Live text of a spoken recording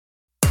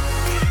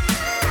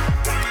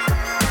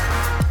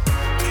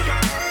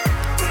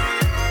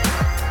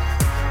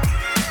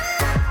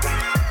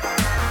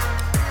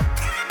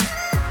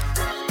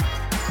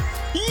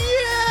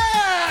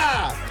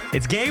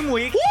It's game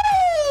week. Woo!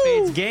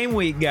 It's game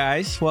week,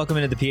 guys. Welcome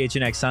into the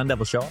PHNX Sun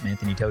Double Show. I'm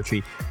Anthony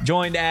Totri,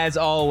 joined as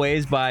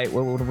always by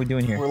what are we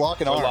doing here? We're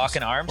locking arms. We're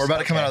locking arms. We're about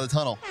to come out of the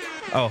tunnel.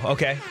 Oh,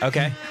 okay.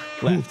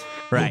 Left,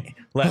 right,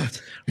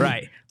 left,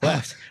 right,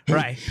 left,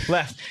 right,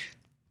 left.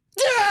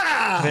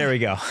 Yeah! There we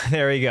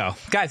go.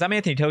 Guys, I'm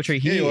Anthony Totri.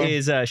 He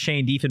is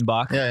Shane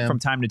Diefenbach. Yeah, From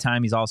time to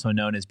time, he's also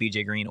known as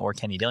BJ Green or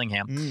Kenny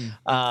Dillingham.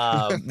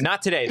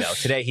 Not today, though.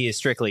 Today, he is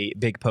strictly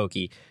Big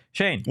Pokey.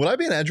 Shane. Would I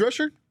be an edge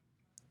rusher?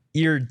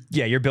 You're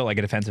built like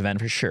a defensive end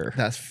for sure.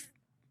 I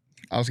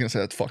was going to say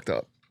that's fucked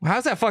up.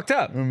 How's that fucked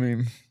up? I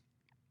mean,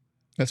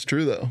 that's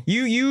true, though.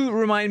 You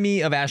remind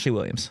me of Ashley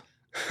Williams.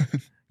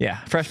 Yeah,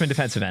 freshman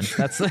defensive end.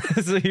 That's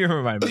what you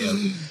remind me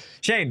of.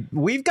 Shane,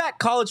 we've got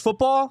college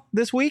football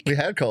this week. We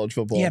had college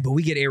football. Yeah, but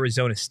we get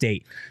Arizona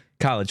State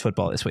college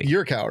football this week.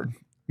 You're a coward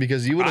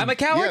because you would. I'm a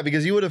coward. Yeah,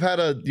 because you would have had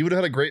a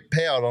great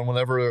payout on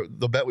whatever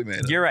the bet we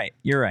made. You're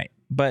right.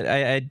 But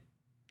I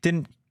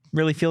didn't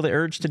really feel the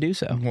urge to do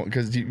so.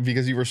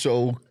 Because you were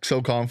so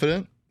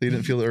confident. You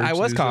didn't feel the urge. I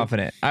was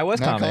confident.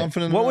 Not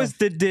confident. What was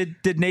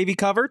did Navy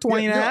cover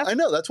 20 and a half? I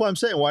know. That's why I'm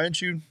saying. Why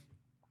didn't you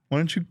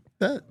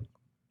bet?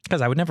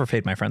 Because I would never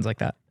fade my friends like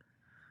that.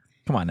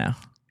 Come on now.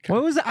 Okay.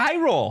 What was the eye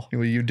roll?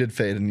 Well, you did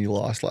fade and you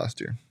lost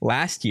last year.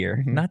 Last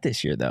year, not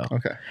this year though.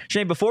 Okay.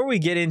 Shane, before we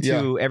get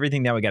into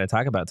everything that we got to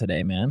talk about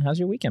today, man, how's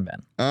your weekend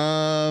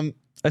been?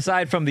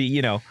 Aside from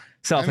the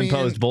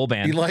self-imposed bowl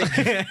ban.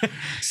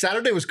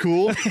 Saturday was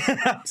cool.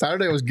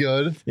 Saturday was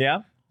good. Yeah.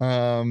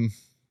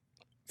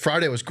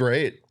 Friday was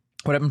great.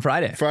 What happened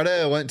Friday?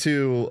 Friday I went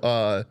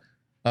to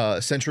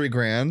Century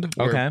Grand,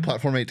 where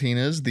Platform 18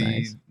 is,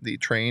 the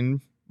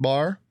train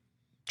bar.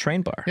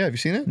 Train bar. Yeah, have you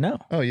seen it? No.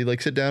 Oh, you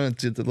sit down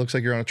and it looks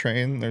like you're on a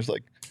train. There's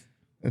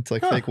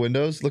fake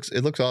windows.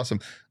 It looks awesome.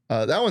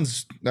 That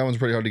one's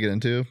pretty hard to get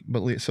into.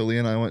 But so Leah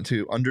and I went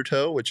to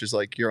Undertow, which is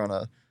like you're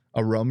on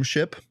a rum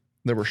ship.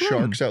 There were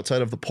sharks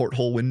outside of the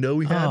porthole window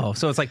we had. Oh,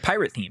 so it's like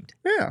pirate themed.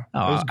 Yeah, it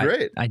was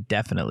great. I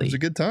definitely. It was a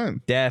good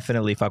time.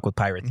 Definitely fuck with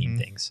pirate themed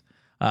things.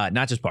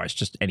 Not just bars,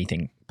 just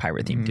anything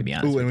pirate themed, to be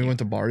honest. Ooh, and we went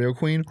to Barrio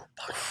Queen.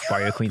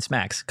 Barrio Queen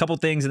smacks. Couple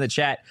things in the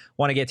chat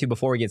want to get to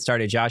before we get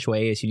started. Joshua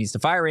ASU needs to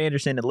fire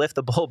Anderson and lift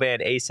the bowl ban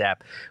ASAP.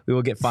 We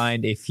will get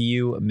fined a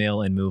few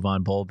mil and move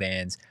on. Bowl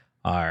bans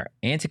are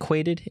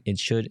antiquated and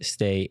should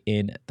stay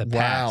in the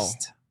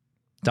past.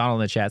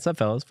 Donald in the chat. What's up,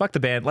 fellas? Fuck the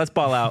ban. Let's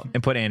ball out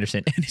and put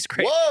Anderson in his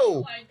grade.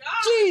 Whoa! Oh my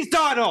God.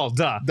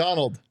 Jeez,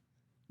 Donald.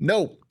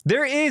 No.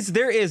 There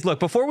is.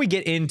 Look, before we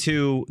get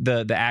into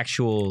the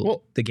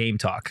actual the game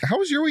talk. How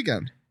was your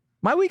weekend?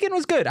 My weekend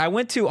was good. I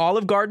went to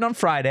Olive Garden on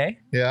Friday.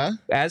 Yeah.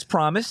 As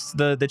promised.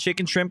 The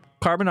chicken shrimp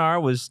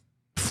carbonara was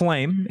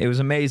flame. It was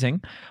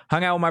amazing.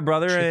 Hung out with my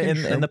brother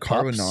and the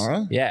pups.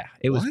 Carbonara? Yeah.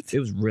 It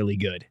was really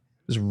good.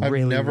 It was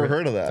really I've never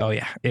heard of that. Oh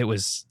yeah. It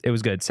was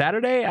good.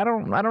 Saturday, I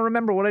don't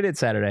remember what I did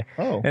Saturday.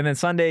 Oh. And then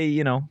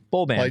Sunday,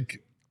 bowl band.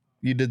 Like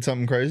you did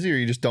something crazy or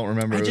you just don't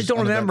remember? I just don't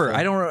remember.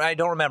 I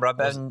don't remember. I've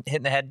been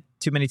hitting the head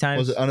too many times.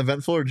 Was it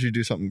uneventful or did you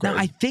do something crazy?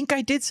 No, I think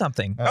I did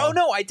something. Oh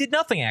no, I did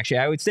nothing actually.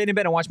 I would stay in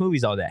bed and watch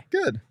movies all day.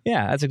 Good.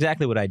 Yeah, that's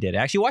exactly what I did. I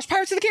actually watched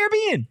Pirates of the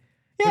Caribbean.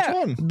 Yeah.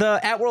 Which one? The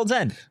At World's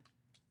End.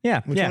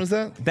 Yeah. Which one was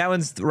that? That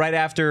one's right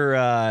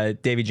after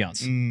Davy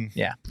Jones.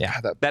 Yeah.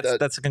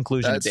 That's the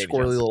conclusion of Davy Jones. That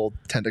squirrely little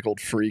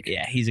tentacled freak.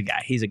 Yeah, he's a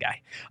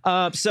guy.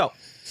 So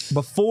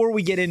before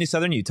we get into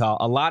Southern Utah,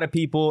 a lot of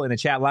people in the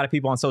chat, a lot of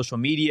people on social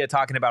media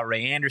talking about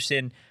Ray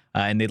Anderson,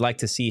 and they'd like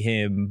to see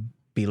him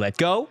be let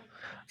go.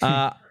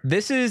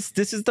 This is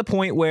the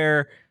point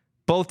where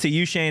both to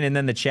you, Shane, and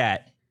then the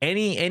chat,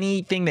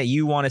 anything that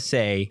you want to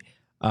say,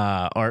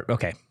 not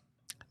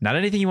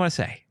anything you want to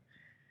say.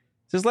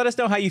 Just let us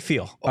know how you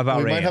feel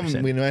about Ray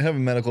Anderson. We might have a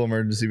medical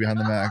emergency behind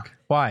the Mac.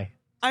 Why?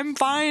 I'm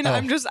fine.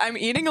 I'm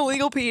eating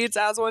illegal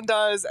pizza as one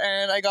does,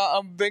 and I got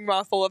a big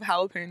mouthful of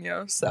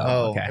jalapeno. So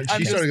okay.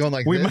 She started going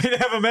like we this. might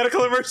have a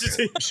medical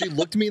emergency. She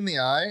looked me in the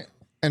eye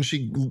and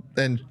she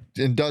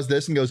does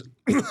this and goes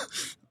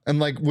and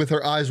like with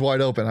her eyes wide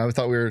open. I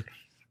thought we're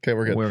good.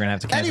 We're gonna have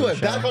to cancel anyway,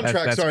 back on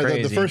track.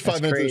 Sorry, the first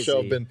 5 minutes of the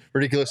show have been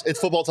ridiculous. It's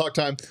football talk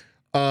time.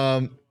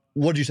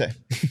 What'd you say?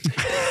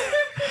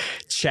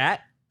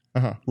 Chat.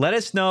 Let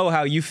us know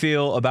how you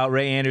feel about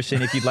Ray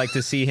Anderson. If you'd like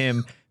to see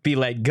him be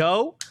let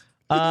go.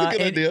 That's a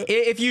good idea.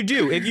 If you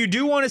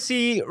do want to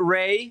see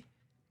Ray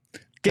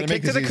get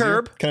kicked to the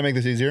curb. Can I make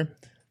this easier?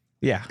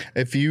 Yeah.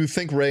 If you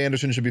think Ray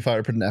Anderson should be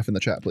fired, put an F in the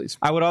chat, please.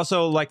 I would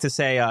also like to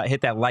say hit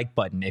that like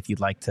button if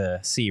you'd like to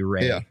see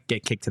Ray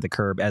get kicked to the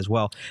curb as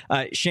well.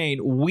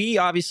 Shane, we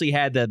obviously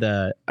had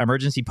the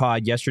emergency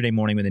pod yesterday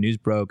morning when the news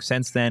broke.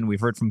 Since then,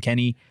 we've heard from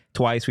Kenny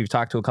twice. We've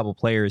talked to a couple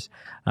players.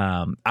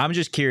 I'm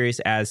just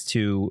curious as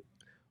to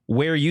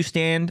where you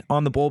stand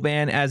on the bowl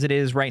ban as it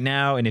is right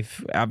now, and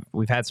if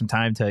we've had some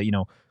time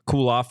to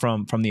cool off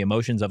from the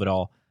emotions of it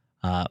all.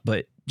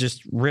 But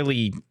just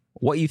really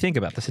what you think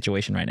about the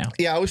situation right now.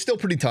 Yeah, I was still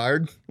pretty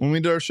tired when we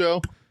did our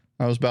show.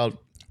 I was about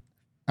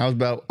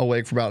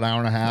awake for about an hour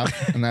and a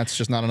half, and that's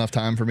just not enough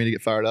time for me to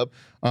get fired up.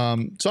 So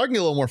I can get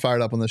a little more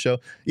fired up on the show.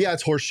 Yeah,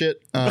 it's horseshit.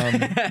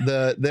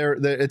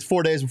 It's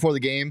 4 days before the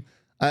game.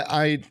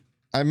 I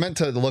I meant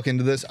to look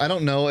into this. I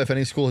don't know if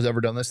any school has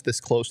ever done this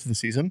close to the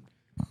season.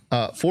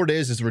 4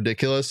 days is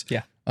ridiculous.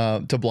 Yeah.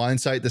 To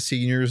blindside the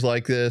seniors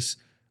like this.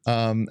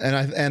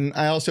 And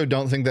I also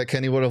don't think that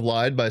Kenny would have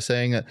lied by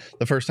saying that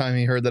the first time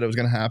he heard that it was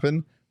going to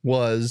happen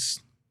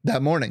was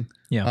that morning.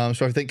 Yeah.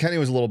 So I think Kenny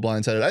was a little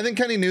blindsided. I think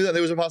Kenny knew that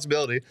there was a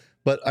possibility,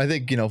 but I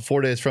think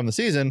 4 days from the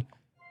season,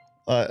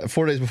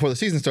 4 days before the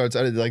season starts,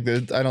 I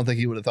don't think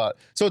he would have thought.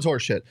 So it's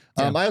horseshit.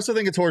 Yeah. I also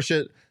think it's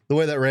horseshit the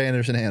way that Ray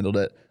Anderson handled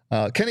it.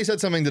 Kenny said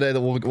something today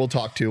that we'll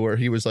talk to where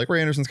he was like,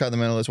 Ray Anderson's got the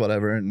mentalist,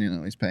 whatever,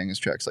 and he's paying his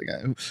checks. Like,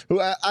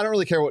 I don't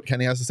really care what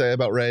Kenny has to say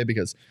about Ray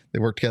because they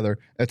work together.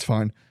 It's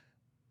fine.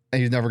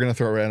 And he's never going to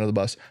throw Ray under the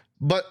bus.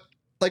 But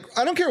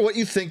I don't care what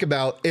you think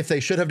about if they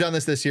should have done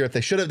this year, if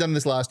they should have done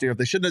this last year, if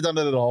they shouldn't have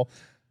done it at all.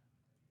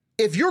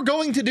 If you're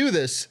going to do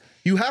this,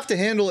 you have to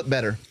handle it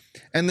better.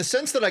 And the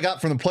sense that I got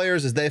from the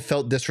players is they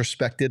felt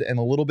disrespected and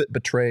a little bit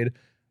betrayed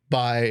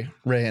by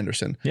Ray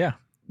Anderson. Yeah.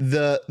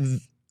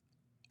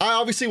 I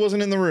obviously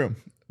wasn't in the room,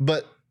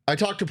 but I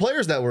talked to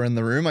players that were in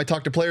the room. I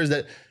talked to players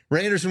that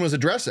Ray Anderson was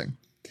addressing.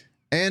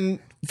 And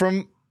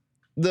from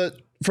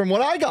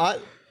what I got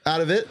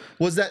out of it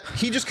was that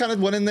he just kind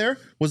of went in there,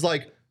 was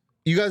like,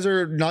 you guys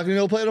are not going to be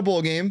able to play at a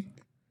bowl game.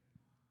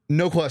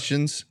 No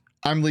questions.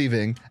 I'm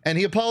leaving. And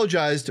he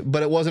apologized,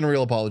 but it wasn't a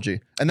real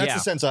apology. And that's the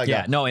sense I got.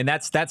 Yeah, no, and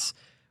that's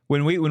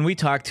when we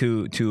talked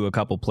to a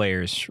couple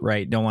players,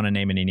 right? Don't want to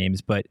name any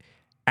names, but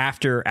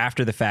after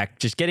the fact,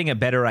 just getting a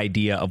better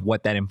idea of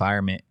what that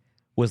environment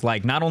was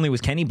like. Not only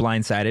was Kenny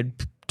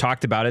blindsided,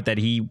 talked about it that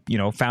he,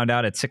 found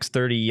out at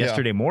 6:30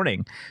 yesterday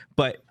morning,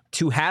 but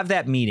to have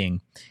that meeting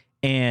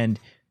and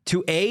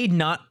to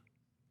not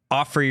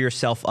offer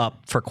yourself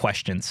up for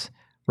questions,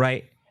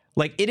 right?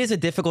 Like, it is a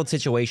difficult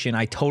situation.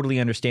 I totally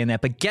understand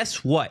that. But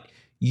guess what?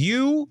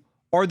 You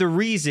are the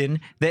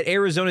reason that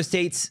Arizona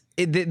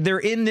they're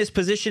in this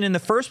position in the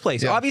first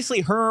place. Yeah.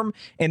 Obviously, Herm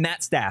and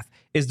that staff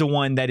is the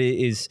one that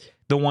is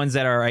the ones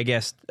that are, I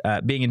guess,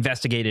 being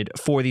investigated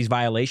for these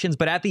violations.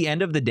 But at the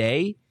end of the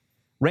day,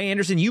 Ray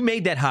Anderson, you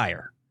made that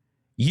hire.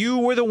 You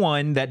were the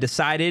one that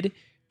decided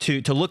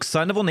to look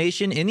Sun Devil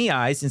Nation in the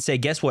eyes and say,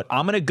 guess what?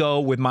 I'm going to go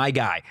with my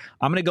guy.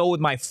 I'm going to go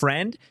with my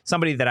friend,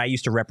 somebody that I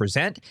used to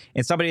represent,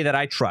 and somebody that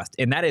I trust.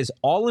 And that is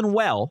all and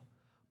well.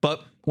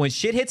 But when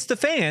shit hits the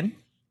fan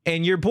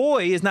and your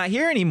boy is not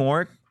here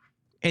anymore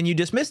and you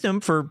dismissed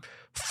him for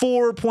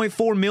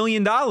 $4.4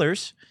 million,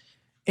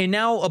 and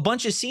now a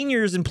bunch of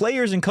seniors and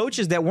players and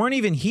coaches that weren't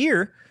even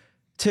here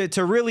to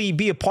really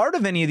be a part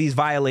of any of these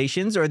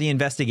violations or the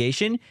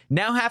investigation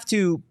now have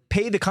to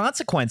pay the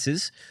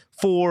consequences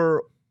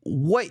for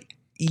what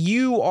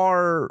you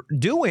are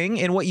doing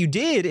and what you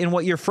did and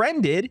what your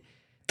friend did.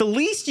 The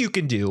least you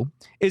can do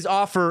is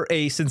offer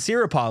a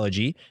sincere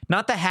apology,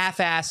 not the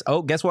half-ass,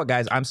 oh, guess what,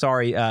 guys? I'm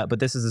sorry, but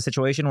this is a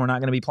situation we're not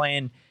going to be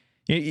playing.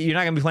 You're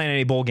not going to be playing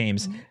any bowl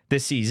games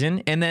this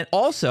season. And then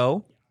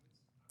also,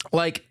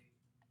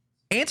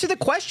 answer the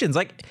questions.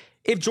 Like,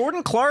 if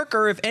Jordan Clark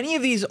or if any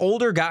of these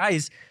older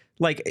guys,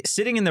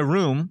 sitting in the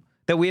room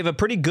that we have a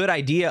pretty good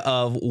idea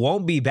of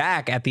won't be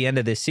back at the end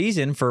of this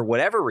season for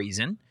whatever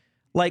reason,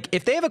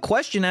 if they have a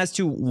question as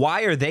to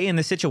why are they in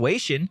the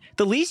situation,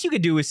 the least you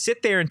could do is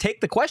sit there and take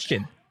the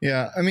question.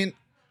 Yeah, I mean,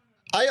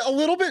 I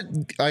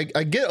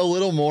get a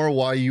little more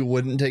why you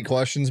wouldn't take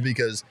questions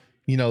because,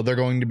 they're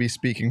going to be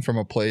speaking from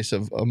a place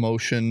of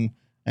emotion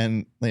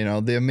and,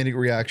 the immediate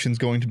reaction is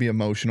going to be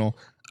emotional.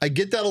 I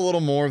get that a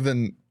little more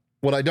than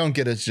what I don't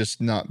get is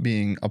just not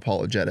being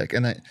apologetic.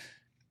 And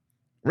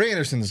Ray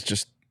Anderson's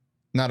just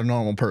not a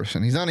normal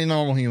person. He's not a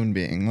normal human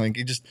being.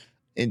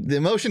 The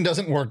emotion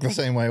doesn't work the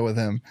same way with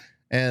him.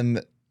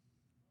 And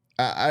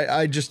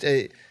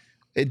the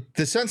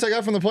sense I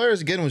got from the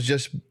players again was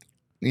just,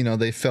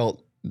 they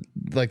felt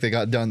like they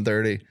got done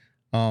dirty.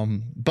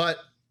 But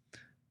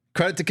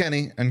credit to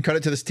Kenny and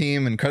credit to this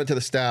team and credit to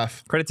the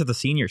staff. Credit to the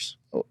seniors.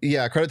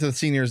 Yeah, credit to the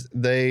seniors.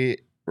 They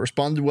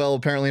responded well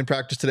apparently in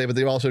practice today, but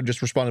they also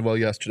just responded well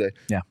yesterday.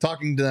 Yeah.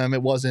 Talking to them,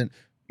 it wasn't,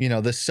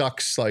 this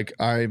sucks.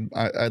 I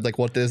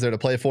what is there to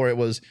play for? It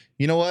was,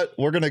 you know what?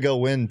 We're going to go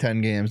win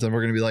 10 games and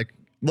we're going to be like,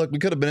 look, we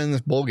could have been in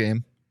this bowl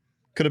game.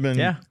 Could have been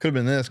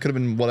this, could have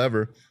been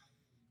whatever.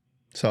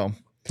 So,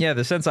 yeah,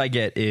 the sense I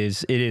get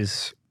is it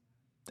is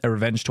a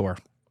revenge tour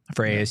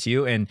for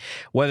ASU, and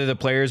whether the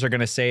players are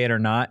going to say it or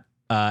not,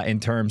 in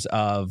terms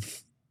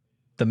of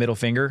the middle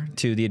finger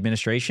to the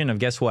administration of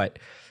guess what,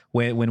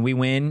 when we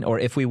win or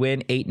if we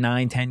win 8,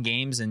 9, 10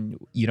 games and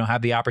you don't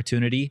have the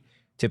opportunity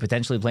to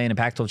potentially play in a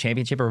Pac-12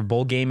 championship or a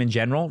bowl game in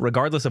general,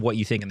 regardless of what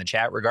you think in the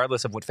chat,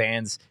 regardless of what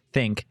fans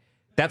think,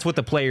 that's what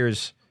the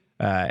players.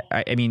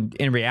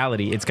 In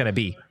reality, it's going to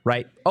be,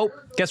 right? Oh,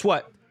 guess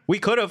what? We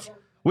could have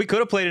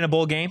played in a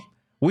bowl game.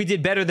 We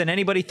did better than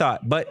anybody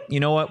thought. But you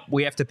know what?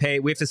 We have to pay.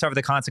 We have to suffer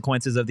the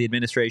consequences of the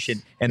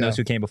administration and those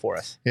who came before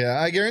us. Yeah,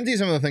 I guarantee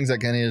some of the things that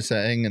Kenny is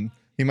saying, and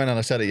he might not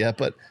have said it yet,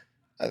 but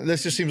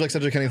this just seems like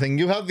such a Kenny thing.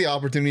 You have the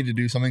opportunity to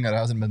do something that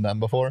hasn't been done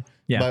before.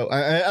 Yeah. But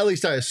at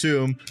least I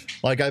assume,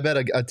 I bet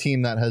a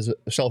team that has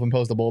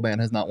self-imposed a bowl ban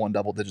has not won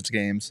double digits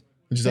games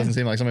It just doesn't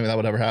seem like something that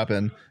would ever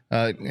happen.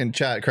 In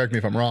chat, correct me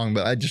if I'm wrong,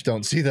 but I just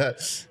don't see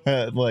that.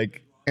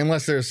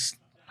 Unless there's,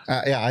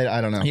 I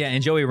don't know. Yeah,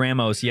 and Joey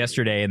Ramos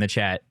yesterday in the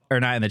chat, or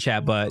not in the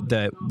chat, but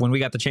when we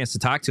got the chance to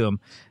talk to him,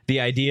 the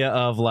idea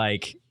of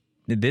like,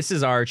 this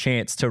is our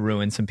chance to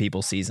ruin some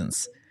people's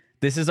seasons.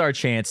 This is our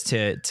chance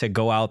to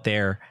go out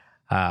there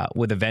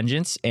with a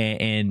vengeance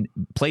and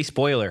play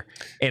spoiler.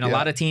 And a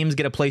lot of teams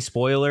get to play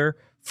spoiler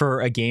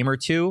for a game or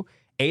two.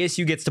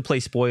 ASU gets to play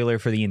spoiler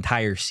for the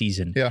entire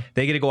season. Yeah.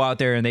 They get to go out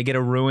there and they get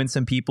to ruin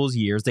some people's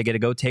years. They get to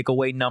go take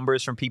away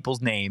numbers from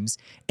people's names.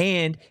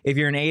 And if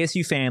you're an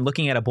ASU fan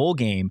looking at a bowl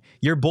game,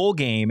 your bowl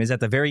game is at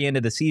the very end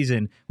of the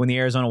season when the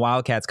Arizona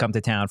Wildcats come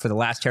to town for the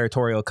last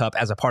Territorial Cup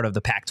as a part of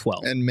the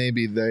Pac-12. And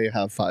maybe they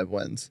have 5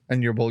 wins,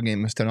 and your bowl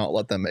game is to not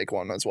let them make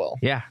one as well.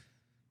 Yeah,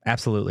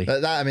 absolutely.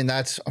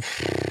 That's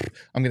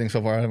I'm getting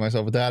so far ahead of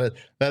myself with that.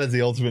 That is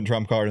the ultimate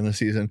trump card in the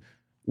season.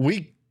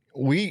 We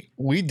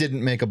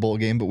didn't make a bowl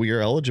game, but we are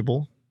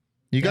eligible.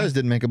 You guys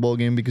didn't make a bowl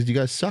game because you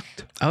guys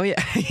sucked. Oh,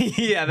 yeah.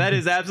 Yeah, that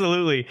is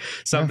absolutely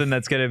something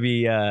that's going to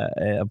be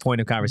a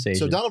point of conversation.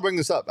 So Don will bring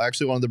this up. I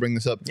actually wanted to bring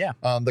this up. Yeah.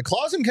 The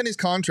clause in Kenny's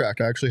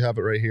contract, I actually have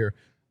it right here.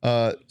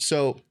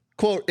 So,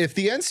 quote, if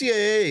the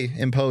NCAA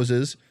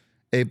imposes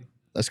a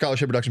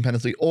scholarship reduction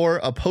penalty or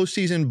a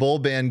postseason bowl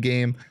ban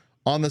game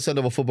on the Sun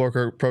Devil football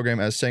program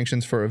as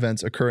sanctions for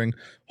events occurring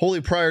wholly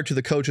prior to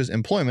the coach's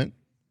employment,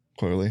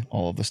 clearly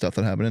all of the stuff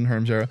that happened in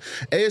Herm's era,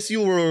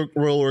 ASU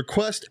will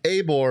request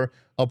ABOR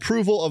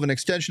approval of an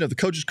extension of the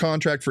coach's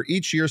contract for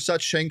each year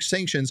such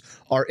sanctions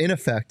are in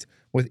effect,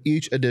 with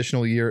each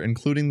additional year,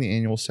 including the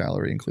annual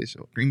salary increase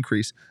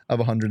of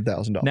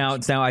 $100,000.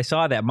 Now I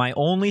saw that. My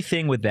only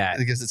thing with that,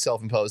 because it's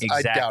self-imposed.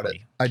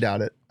 Exactly. I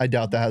doubt it. I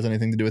doubt that has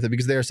anything to do with it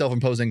because they are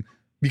self-imposing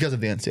because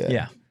of the NCAA.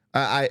 Yeah.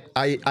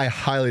 I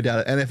highly doubt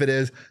it. And if it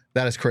is,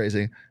 that is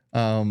crazy.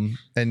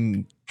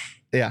 And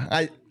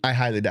yeah, I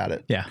highly doubt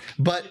it. Yeah.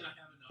 But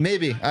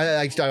maybe.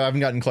 I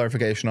haven't gotten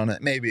clarification on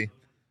it. Maybe.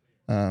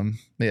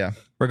 Yeah.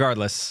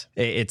 Regardless,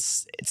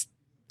 it's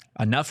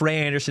enough Ray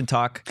Anderson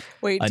talk.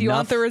 Wait, do you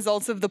want the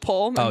results of the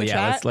poll in the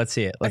chat? Let's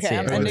see it. Let's see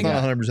it. It's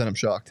not 100%. I'm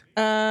shocked.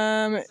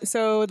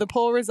 So the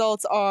poll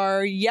results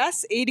are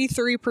yes,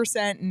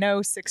 83%, no,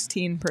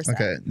 16%.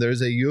 Okay.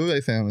 There's a U of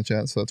A fan in the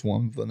chat, so that's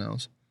one of the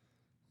no's.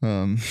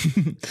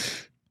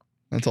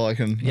 That's all I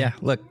can. Yeah,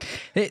 look,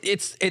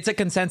 it's a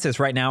consensus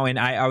right now, and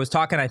I was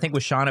talking, I think,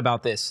 with Sean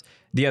about this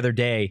the other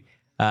day.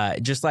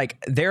 Just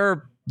like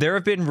there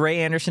have been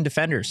Ray Anderson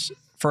defenders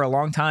for a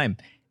long time,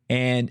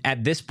 and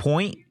at this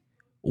point,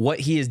 what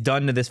he has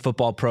done to this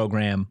football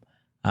program,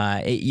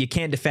 you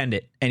can't defend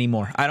it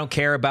anymore. I don't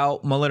care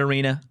about Mullet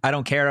Arena. I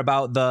don't care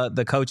about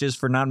the coaches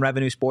for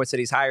non-revenue sports that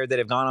he's hired that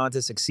have gone on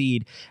to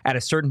succeed. At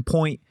a certain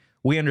point,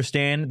 we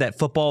understand that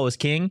football is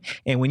king,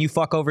 and when you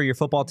fuck over your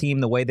football team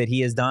the way that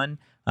he has done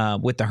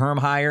with the Herm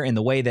hire and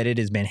the way that it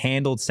has been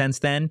handled since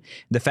then,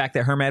 the fact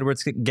that Herm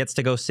Edwards gets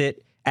to go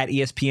sit at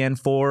ESPN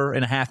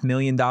 $4.5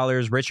 million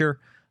richer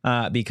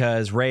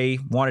because Ray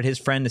wanted his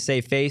friend to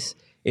save face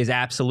is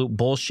absolute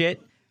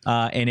bullshit,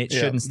 and it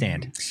shouldn't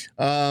stand.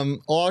 A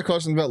lot of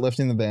questions about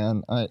lifting the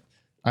ban.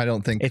 I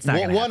don't think it's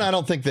not one. I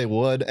don't think they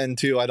would, and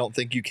two, I don't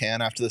think you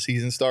can after the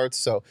season starts.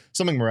 So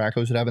something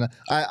miraculous would happen.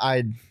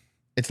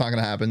 It's not going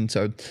to happen.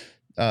 So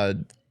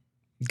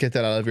get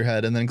that out of your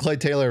head. And then Clay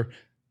Taylor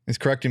is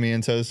correcting me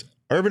and says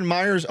Urban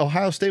Meyer's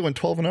Ohio State went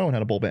 12-0 and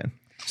had a bowl ban.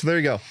 So there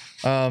you go.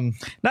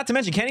 Not to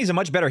mention Kenny's a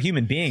much better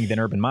human being than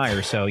Urban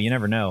Meyer, so you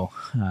never know.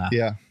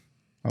 Yeah.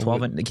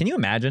 12. Can you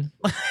imagine?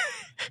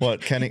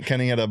 What,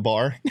 Kenny at a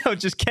bar? No,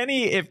 just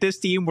Kenny. If this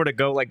team were to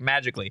go like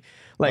magically,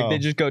 they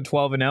just go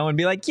 12-0 and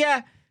be like,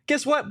 yeah,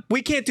 guess what?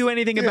 We can't do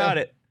anything about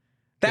it.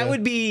 That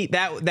would be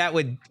that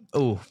would.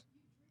 Oh,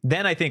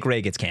 then I think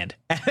Ray gets canned.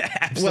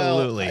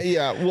 Absolutely.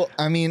 Well,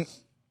 I mean,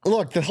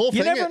 look, the whole thing.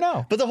 You never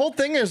know. But the whole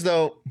thing is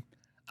though.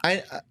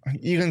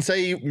 You can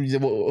say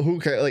who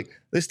cares? Like,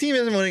 this team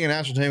isn't winning a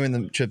national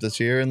championship this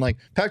year, and like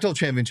Pac-12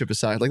 championship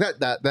aside, like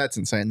that's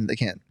insane. They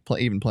can't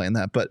even play in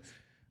that. But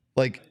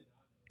like,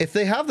 if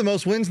they have the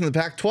most wins in the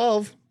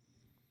Pac-12,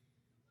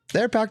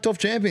 they're Pac-12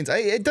 champions.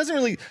 It doesn't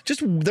really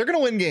they're gonna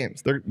win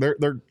games.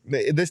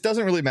 This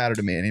doesn't really matter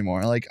to me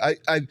anymore. Like I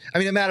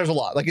mean, it matters a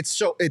lot. Like it's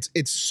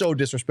so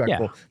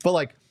disrespectful. Yeah. But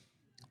like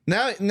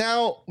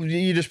now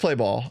you just play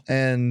ball,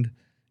 and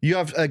you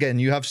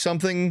have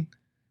something.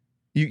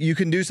 You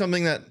can do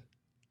something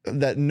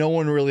that no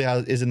one really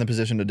is in the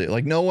position to do.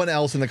 Like, no one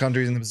else in the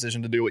country is in the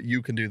position to do what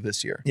you can do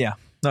this year. Yeah.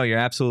 No, you're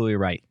absolutely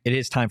right. It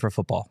is time for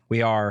football.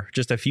 We are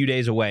just a few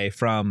days away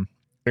from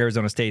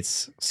Arizona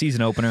State's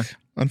season opener.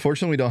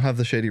 Unfortunately, we don't have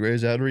the Shady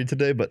Rays ad read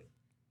today, but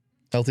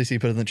LTC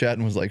put it in the chat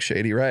and was like,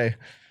 Shady Ray.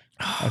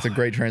 That's a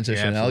great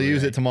transition. I'll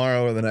use it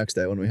tomorrow or the next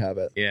day when we have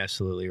it. Yeah,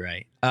 absolutely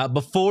right.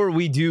 Before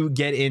we do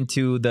get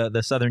into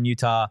the Southern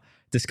Utah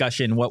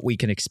discussion, what we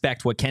can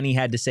expect, what Kenny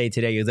had to say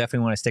today, you'll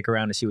definitely want to stick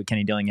around to see what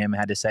Kenny Dillingham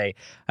had to say,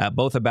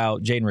 both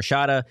about Jaden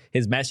Rashada,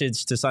 his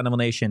message to Sun Devil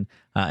Nation,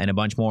 and a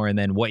bunch more, and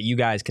then what you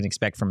guys can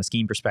expect from a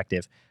scheme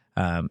perspective,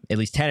 at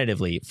least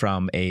tentatively,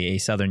 from a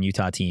Southern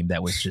Utah team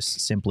that was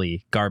just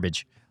simply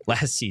garbage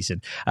last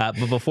season.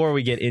 But before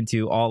we get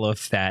into all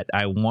of that,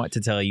 I want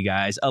to tell you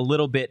guys a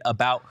little bit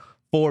about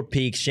Four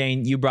Peaks.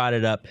 Shane, you brought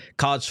it up.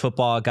 College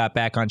football got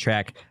back on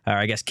track, or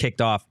I guess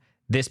kicked off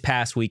this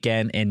past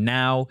weekend, and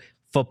now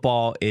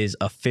football is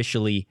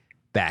officially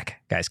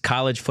back, guys.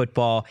 College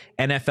football,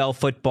 NFL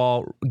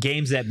football,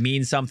 games that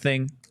mean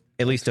something,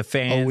 at least to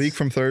fans. A week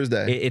from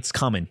Thursday. It's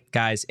coming,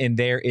 guys, and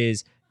there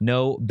is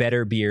no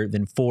better beer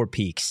than Four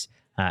Peaks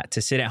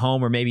to sit at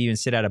home or maybe even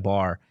sit at a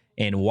bar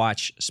and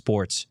watch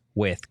sports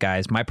with,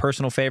 guys. My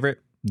personal favorite,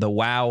 the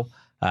Wow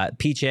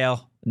Peach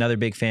Ale, another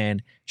big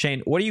fan.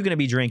 Shane, what are you going to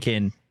be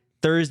drinking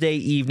Thursday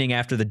evening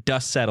after the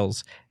dust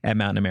settles at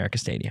Mountain America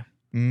Stadium?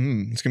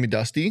 It's going to be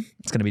dusty.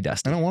 It's going to be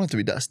dusty. I don't want it to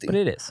be dusty. But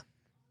it is.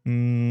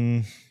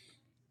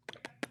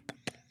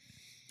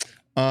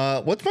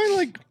 What's my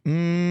like? I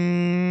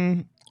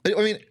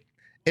mean,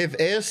 if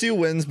ASU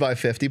wins by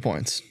 50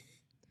 points,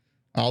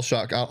 I'll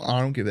shock. I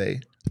don't give a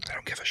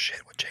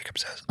shit what Jacob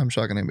says. I'm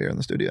shocking him here in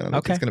the studio. And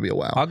Okay. It's going to be a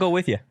wow. I'll go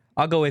with you.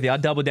 I'll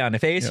double down.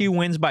 If ASU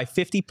wins by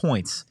 50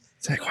 points,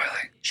 say it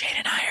quietly. Shane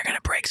and I are going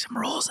to break some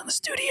rules in the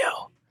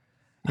studio.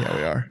 Yeah,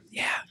 we are.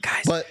 Yeah,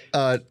 guys. But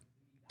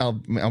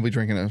I'll be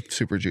drinking a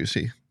super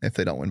juicy if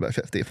they don't win by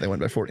 50. If they win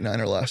by 49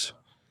 or less.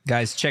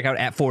 Guys, check out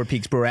at Four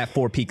Peaks Brewer, at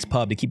Four Peaks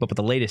Pub to keep up with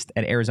the latest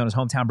at Arizona's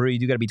hometown brewery. You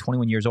do got to be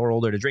 21 years or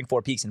older to drink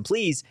Four Peaks, and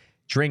please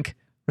drink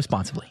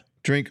responsibly.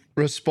 Drink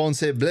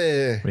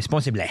responsibly.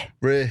 Responsibly.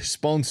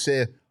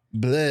 Responsibly.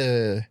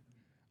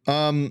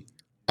 All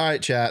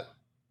right, chat.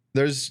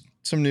 There's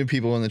some new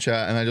people in the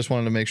chat, and I just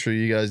wanted to make sure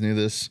you guys knew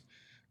this.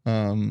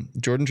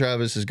 Jordan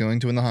Travis is going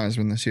to win the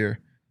Heisman this year.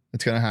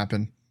 It's going to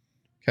happen.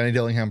 Kenny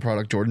Dillingham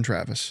product, Jordan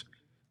Travis.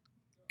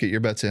 Get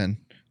your bets in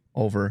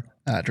over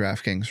at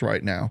DraftKings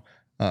right now,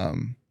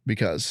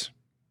 because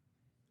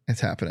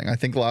it's happening. I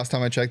think the last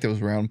time I checked, it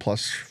was around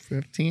plus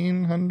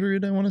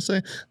 1,500, I want to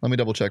say. Let me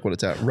double check what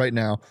it's at right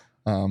now.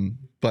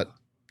 But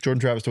Jordan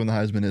Travis to win the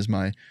Heisman is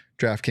my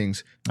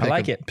DraftKings pick, I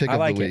like it. pick I of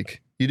like the it.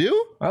 week. You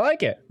do? I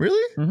like it.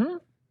 Really? Mm-hmm.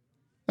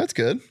 That's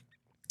good.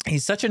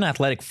 He's such an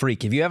athletic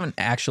freak. If you haven't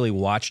actually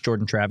watched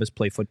Jordan Travis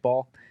play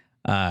football,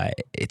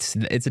 it's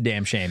a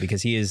damn shame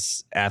because he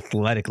is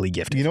athletically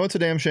gifted. You know what's a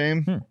damn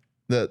shame?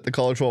 That the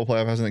college football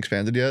playoff hasn't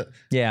expanded yet.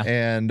 Yeah.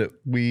 And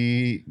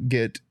we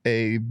get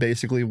a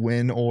basically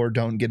win or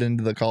don't get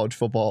into the college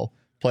football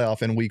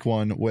playoff in week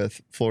 1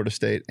 with Florida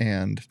State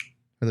and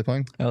are they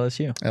playing?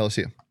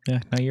 LSU. Yeah,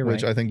 no, you're right.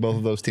 Which I think both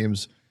of those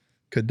teams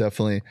could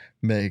definitely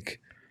make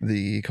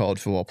the college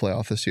football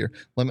playoff this year.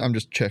 I'm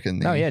just checking.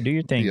 Do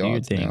your thing.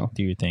 Now.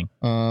 Do your thing.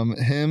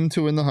 Him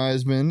to win the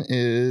Heisman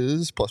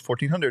is plus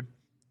 1,400.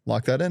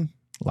 Lock that in.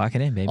 Lock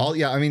it in, baby.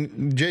 I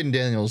mean, Jaden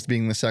Daniels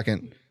being the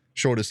second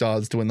shortest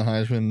odds to win the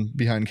Heisman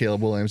behind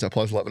Caleb Williams at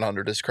plus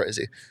 1,100 is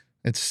crazy.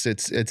 It's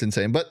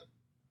insane, but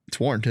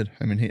it's warranted.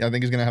 I mean, I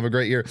think he's going to have a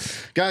great year.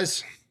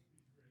 Guys,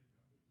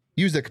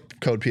 use the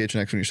code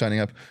PHNX when you're signing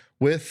up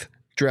with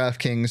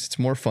DraftKings. It's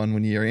more fun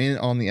when you're in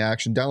on the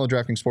action. Download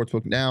DraftKings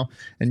Sportsbook now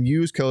and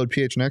use code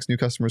PHNX. New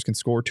customers can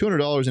score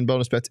 $200 in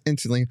bonus bets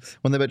instantly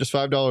when they bet just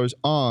 $5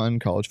 on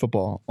college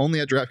football. Only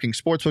at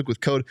DraftKings Sportsbook with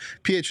code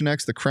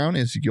PHNX. The crown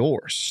is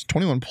yours.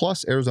 21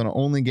 plus, Arizona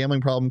only.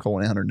 Gambling problem? Call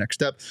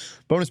 1-800-NEXT-STEP.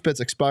 Bonus bets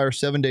expire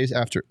 7 days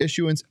after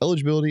issuance.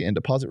 Eligibility and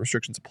deposit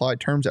restrictions apply.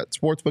 Terms at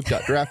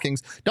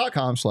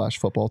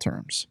sportsbook.draftkings.com/football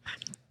terms.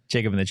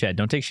 Jacob in the chat,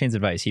 don't take Shane's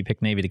advice. He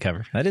picked Navy to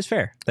cover. That is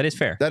fair. That's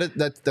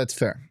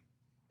fair.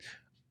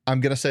 I'm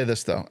gonna say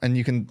this though, and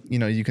you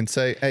can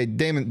say, hey,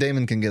 Damon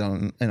can get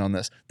in on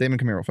this. Damon,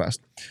 come here real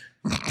fast.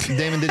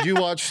 Damon, did you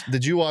watch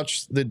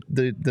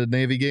the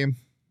Navy game?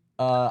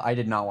 I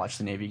did not watch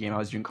the Navy game. I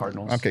was doing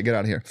Cardinals. Okay, get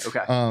out of here.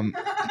 Okay.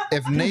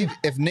 If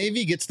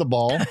Navy gets the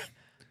ball,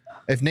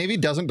 if Navy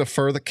doesn't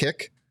defer the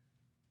kick,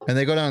 and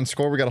they go down and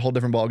score, we got a whole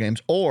different ball games.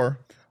 Or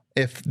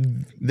if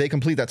they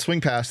complete that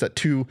swing pass that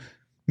two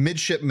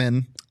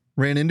midshipmen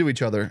ran into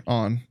each other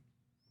on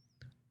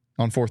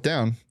fourth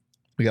down,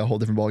 we got a whole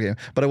different ball game.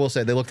 But I will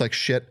say they looked like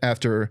shit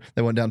after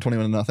they went down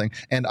 21-0.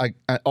 And I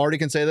already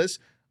can say this.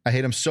 I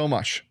hate him so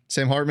much.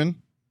 Sam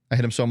Hartman, I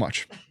hate him so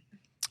much.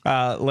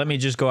 Let me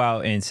just go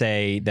out and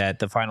say that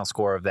the final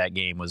score of that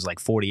game was like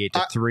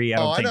 48-3. I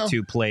don't think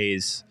two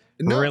plays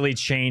really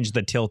changed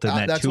the tilt in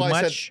that too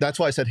much. That's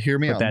why I said hear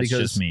me out. That's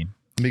just me.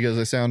 Because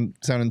I sound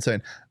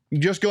insane.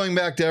 Just going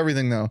back to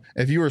everything though,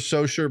 if you were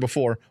so sure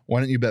before,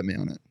 why didn't you bet me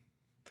on it?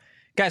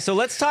 Guys, so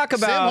let's talk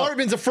about Sam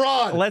Hartman's a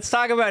fraud. Let's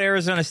talk about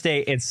Arizona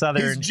State and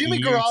Southern He's Jimmy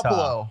Utah.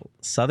 Garoppolo.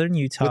 Southern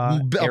Utah,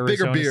 with a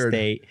Arizona bigger beard.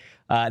 State.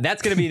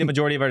 That's going to be the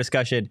majority of our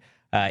discussion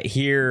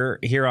here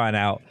on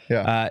out.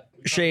 Yeah.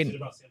 Shane,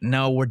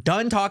 no, we're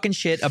done talking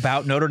shit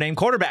about Notre Dame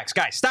quarterbacks.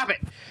 Guys, stop it.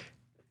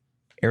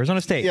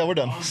 Arizona State. Yeah, we're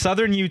done.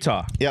 Southern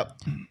Utah. Yep.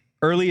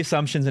 Early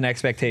assumptions and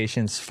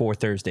expectations for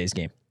Thursday's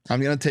game. I'm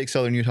going to take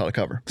Southern Utah to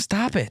cover.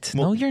 Stop it.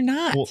 No, you're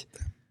not.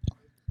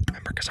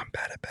 Remember, because I'm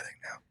bad at betting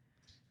now.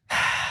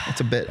 It's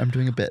a bit. I'm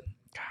doing a bit.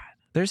 God,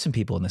 there's some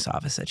people in this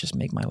office that just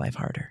make my life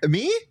harder.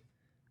 Me?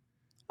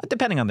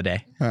 Depending on the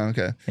day. Oh,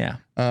 okay. Yeah.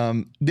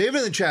 David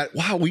in the chat.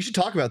 Wow, we should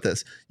talk about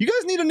this. You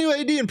guys need a new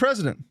AD and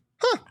president.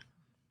 Huh.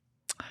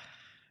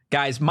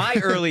 Guys, my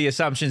early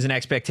assumptions and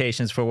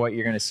expectations for what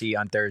you're going to see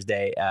on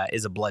Thursday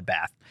is a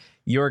bloodbath.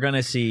 You're going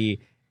to see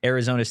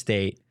Arizona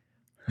State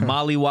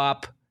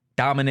mollywop,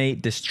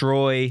 dominate,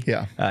 destroy,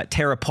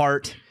 tear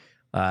apart,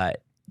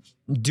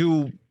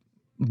 do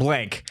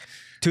blank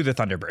to the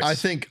Thunderbirds. I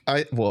think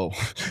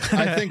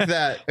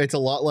that it's a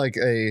lot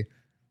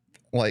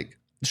like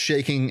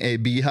shaking a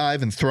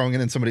beehive and throwing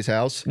it in somebody's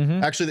house.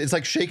 Actually, it's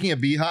like shaking a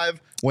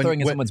beehive when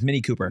throwing in someone's Mini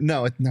Cooper.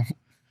 No.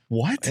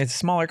 What? It's a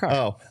smaller car.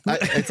 Oh,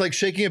 it's like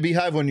shaking a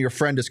beehive when your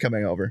friend is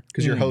coming over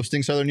because you're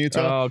hosting Southern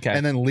Utah,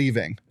 and then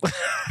leaving.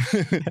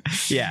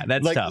 Yeah,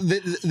 that's like, tough.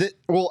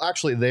 Well,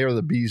 actually, they are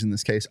the bees in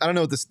this case. I don't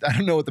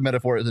know what the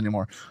metaphor is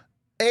anymore.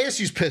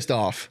 ASU's pissed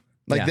off.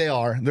 They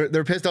are.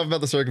 They're pissed off about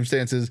the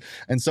circumstances,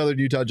 and Southern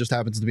Utah just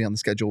happens to be on the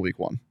schedule week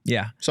 1.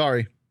 Yeah.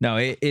 Sorry. No,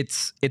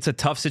 it's a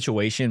tough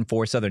situation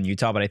for Southern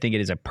Utah, but I think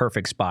it is a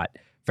perfect spot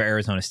for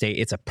Arizona State.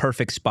 It's a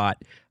perfect spot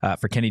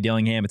for Kenny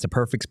Dillingham. It's a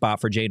perfect spot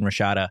for Jaden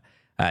Rashada.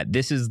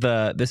 This is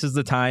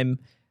the time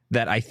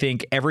that I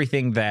think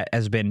everything that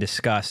has been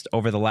discussed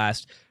over the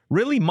last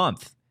really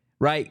month,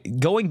 right?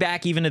 Going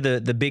back even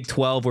to the Big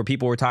 12 where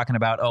people were talking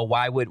about,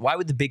 why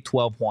would the Big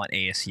 12 want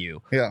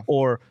ASU? Yeah.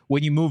 Or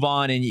when you move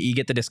on and you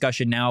get the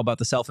discussion now about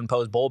the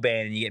self-imposed bowl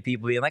ban and you get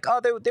people being like,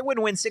 they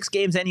wouldn't win 6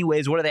 games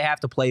anyways. What do they have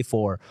to play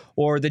for?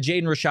 Or the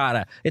Jaden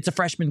Rashada, it's a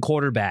freshman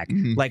quarterback.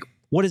 Like,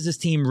 what does this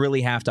team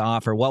really have to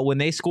offer? Well, when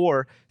they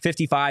score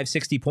 55,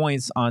 60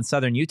 points on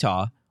Southern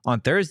Utah on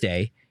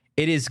Thursday,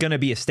 it is going to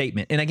be a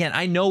statement. And again,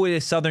 I know it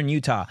is Southern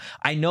Utah.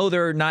 I know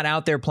they're not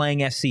out there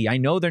playing SC. I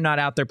know they're not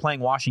out there playing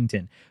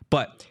Washington.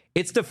 But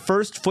it's the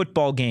first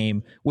football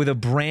game with a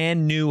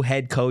brand new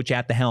head coach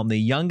at the helm, the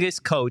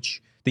youngest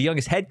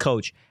head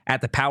coach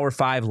at the Power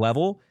 5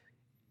 level.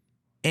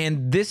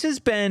 And this has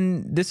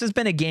been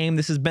a game,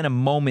 this has been a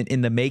moment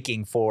in the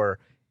making for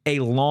a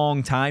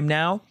long time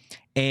now.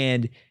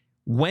 And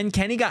when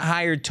Kenny got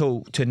hired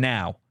to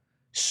now,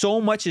 so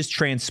much has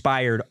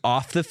transpired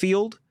off the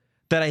field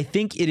that I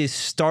think it has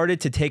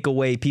started to take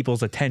away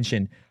people's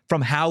attention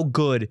from how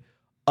good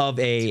of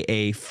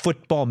a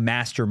football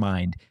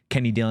mastermind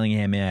Kenny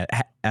Dillingham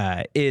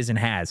is and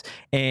has.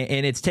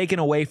 And it's taken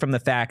away from the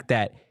fact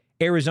that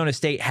Arizona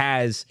State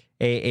has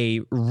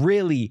a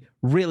really,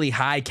 really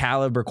high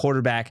caliber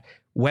quarterback.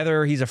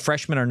 Whether he's a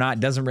freshman or not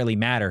doesn't really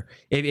matter.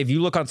 If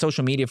you look on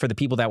social media for the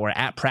people that were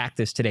at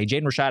practice today,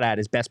 Jaden Rashada had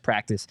his best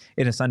practice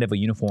in a Sun Devil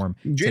uniform.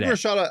 Jaden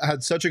Rashada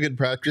had such a good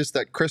practice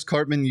that Chris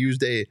Cartman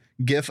used a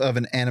GIF of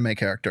an anime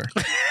character.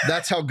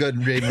 That's how good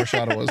Jaden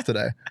Rashada was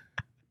today.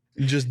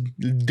 Just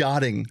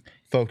dotting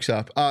folks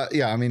up.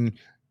 Yeah, I mean,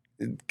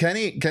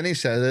 Kenny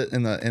said it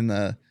in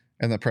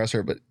the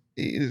presser, but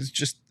it's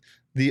just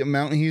the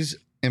amount he's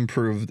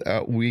improved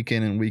week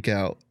in and week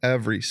out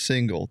every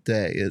single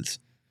day is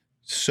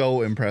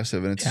so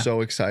impressive, and it's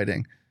so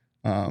exciting.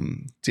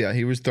 Yeah,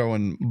 he was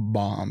throwing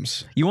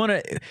bombs.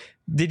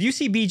 Did you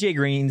see BJ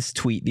Green's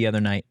tweet the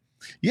other night?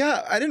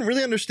 Yeah, I didn't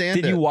really understand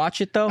it. Did you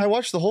watch it though? I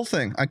watched the whole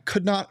thing. I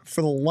could not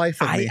for the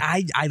life of me.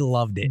 I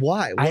loved it.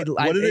 Why?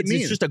 What did it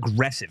mean? It's just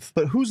aggressive.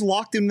 But who's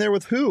locked him there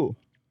with who?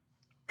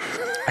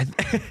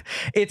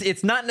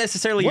 It's not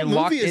necessarily what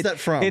movie is that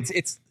from? I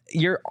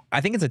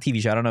think it's a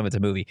TV show. I don't know if it's a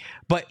movie.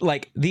 But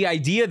like the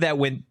idea that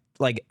when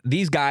like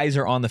these guys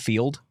are on the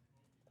field,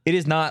 it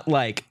is not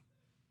like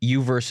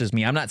you versus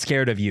me. I'm not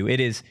scared of you. It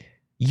is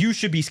you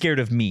should be scared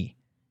of me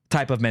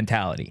type of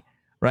mentality,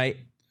 right?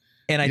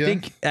 And I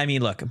think, I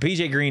mean, look,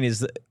 BJ Green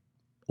is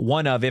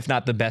one of, if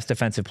not the best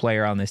defensive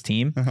player on this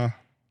team.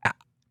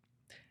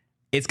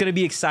 It's going to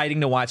be exciting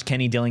to watch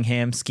Kenny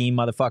Dillingham scheme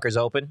motherfuckers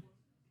open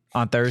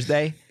on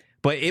Thursday,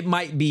 but it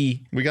might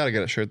be... We got to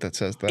get a shirt that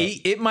says that.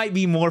 It might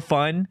be more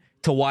fun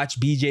to watch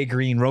BJ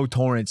Green, Ro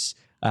Torrance,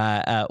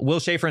 Will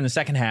Schaefer in the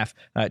second half,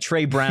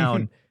 Trey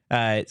Brown,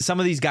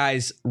 some of these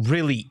guys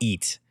really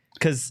eat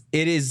because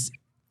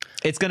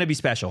it's going to be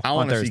special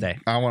on Thursday.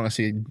 I want to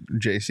see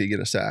JC get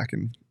a sack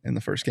in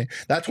the first game.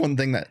 That's one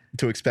thing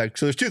to expect.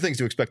 So there's two things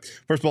to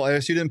expect. First of all,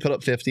 ASU didn't put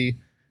up 50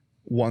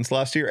 once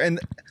last year, and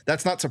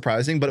that's not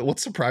surprising. But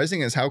what's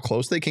surprising is how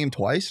close they came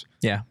twice.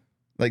 Yeah.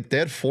 Like they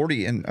had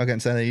 40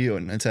 against NAU,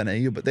 and it's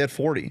NAU, but they had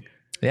 40.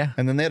 Yeah.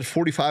 And then they had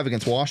 45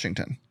 against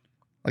Washington.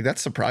 Like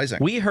that's surprising.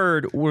 We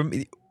heard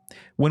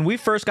when we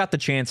first got the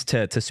chance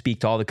to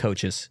speak to all the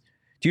coaches.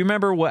 Do you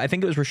remember what I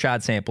think it was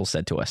Rashad Samples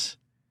said to us?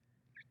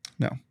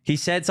 No. He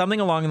said something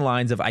along the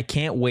lines of, I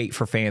can't wait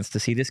for fans to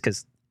see this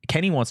because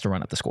Kenny wants to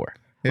run up the score.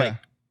 Yeah. Like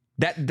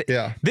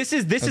that. This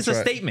is a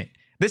statement.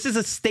 This is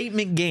a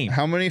statement game.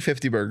 How many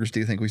 50 burgers do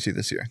you think we see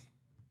this year?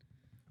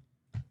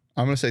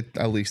 I'm going to say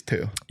at least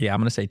 2. Yeah, I'm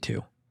going to say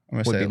 2.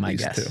 I'm going to say at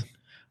least 2.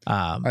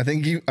 I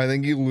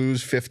think you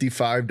lose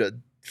 55 to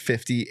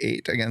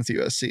 58 against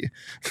USC.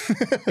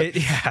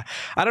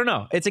 I don't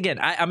know. It's again,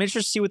 I'm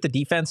interested to see what the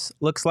defense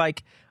looks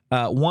like.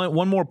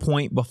 One more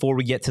point before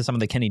we get to some of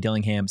the Kenny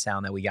Dillingham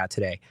sound that we got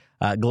today.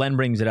 Glenn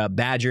brings it up.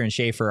 Badger and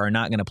Schaefer are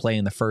not going to play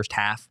in the first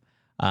half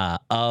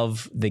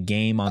of the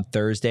game on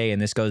Thursday,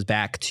 and this goes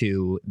back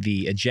to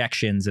the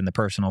ejections and the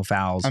personal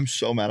fouls. I'm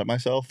so mad at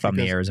myself from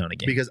the Arizona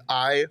game because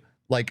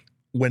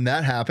when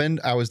that happened,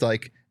 I was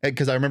like,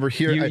 because I remember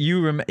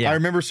I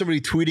remember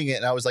somebody tweeting it,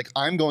 and I was like,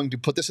 I'm going to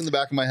put this in the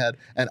back of my head,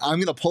 and I'm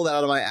going to pull that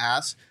out of my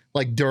ass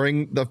like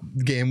during the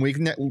game week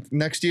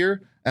next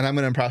year, and I'm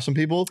going to impress some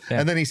people. Yeah.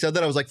 And then he said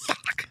that, I was like,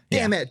 fuck,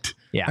 damn it.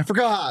 Yeah, I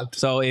forgot.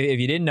 So if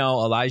you didn't know,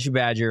 Elijah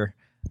Badger,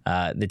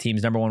 the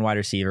team's number 1 wide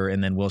receiver,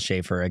 and then Will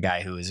Schaefer, a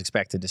guy who is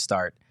expected to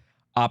start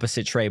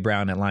opposite Trey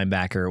Brown at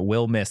linebacker,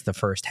 will miss the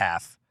first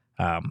half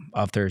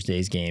of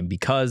Thursday's game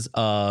because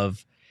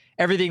of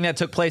everything that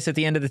took place at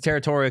the end of the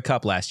Territorial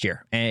Cup last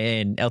year.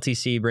 And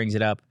LTC brings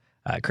it up,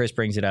 Chris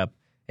brings it up,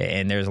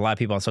 and there's a lot of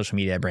people on social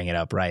media that bring it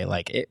up, right?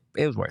 Like it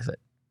was worth it.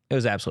 It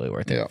was absolutely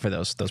worth it for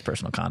those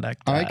personal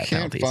conduct. I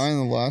can't find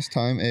the last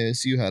time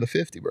ASU had a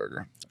 50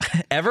 burger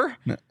ever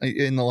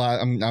in the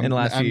last. I'm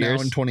few years?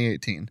 now in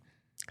 2018.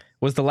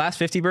 Was the last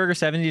 50 burger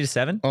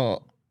 70-7?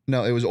 Oh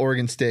no, it was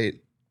Oregon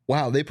State.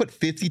 Wow, they put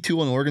 52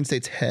 on Oregon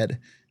State's head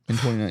in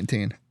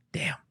 2019.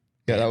 Damn.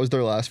 Yeah, that was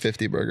their last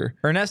 50 burger.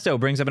 Ernesto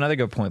brings up another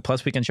good point.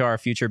 Plus, we can show our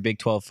future Big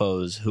 12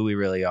 foes who we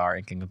really are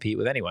and can compete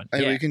with anyone.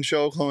 And we can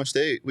show Oklahoma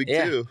State week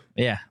 2.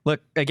 Yeah.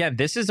 Look, again,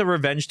 this is a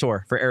revenge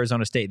tour for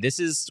Arizona State.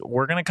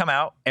 We're going to come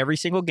out every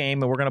single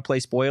game and we're going to play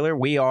spoiler.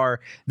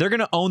 They're going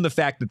to own the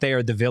fact that they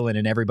are the villain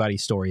in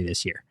everybody's story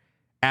this year.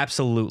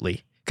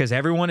 Absolutely. Because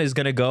everyone is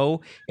going to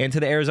go into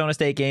the Arizona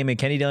State game, and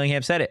Kenny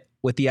Dillingham said it,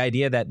 with the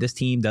idea that this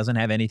team doesn't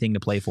have anything to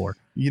play for.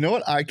 You know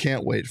what I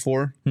can't wait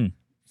for?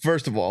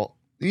 First of all,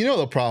 you know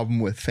the problem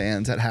with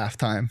fans at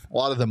halftime? A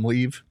lot of them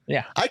leave.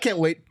 Yeah. I can't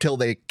wait till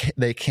they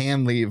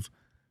can leave,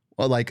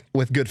 like,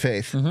 with good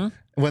faith.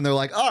 When they're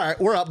like, all right,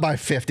 we're up by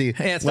 50.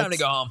 Hey, it's time to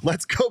go home.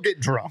 Let's go get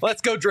drunk.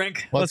 Let's go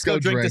drink. Let's go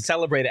drink to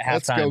celebrate at halftime.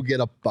 Let's go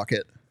get a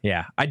bucket.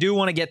 Yeah. I do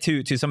want to get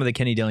to some of the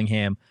Kenny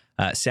Dillingham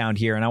sound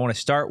here, and I want to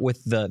start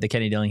with the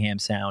Kenny Dillingham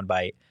sound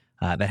bite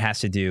that has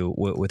to do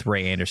with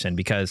Ray Anderson,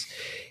 because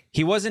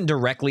he wasn't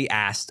directly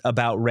asked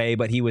about Ray,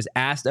 but he was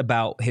asked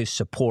about his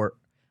support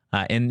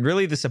and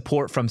really the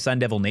support from Sun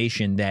Devil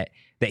Nation that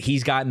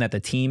he's gotten, that the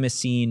team has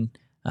seen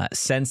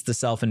since the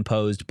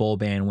self-imposed bowl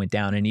ban went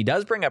down. And he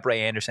does bring up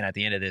Ray Anderson at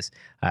the end of this.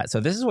 So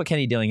this is what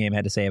Kenny Dillingham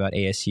had to say about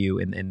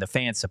ASU and the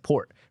fan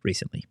support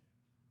recently.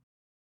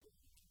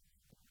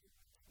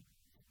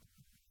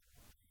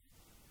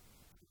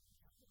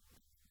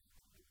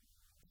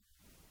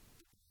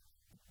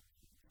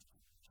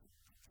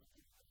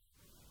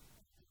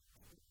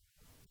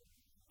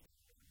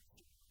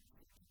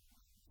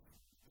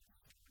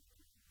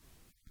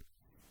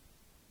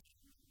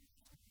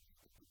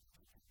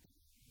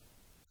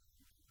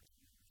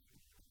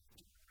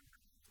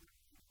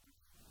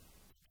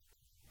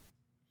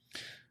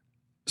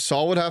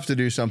 Saul would have to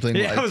do something.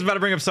 Yeah, I was about to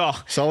bring up Saul.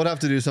 Saul would have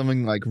to do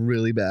something like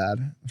really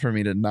bad for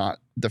me to not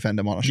defend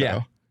him on a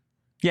show.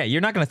 Yeah,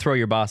 you're not going to throw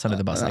your boss under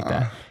the bus like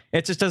that.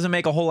 It just doesn't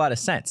make a whole lot of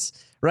sense,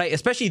 right?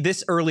 Especially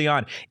this early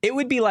on. It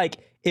would be like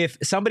if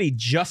somebody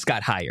just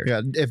got hired.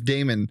 Yeah, if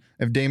Damon's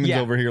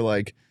over here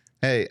like,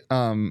 hey,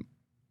 I don't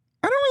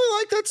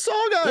really like that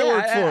Saul guy I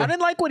worked for. I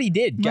didn't like what he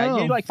did. No.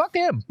 You're like, fuck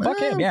him. Fuck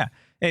him. Yeah.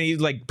 And he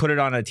like put it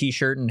on a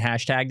t-shirt and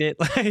hashtagged it.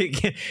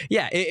 Like,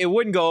 yeah, it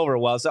wouldn't go over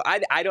well. So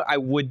I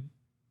would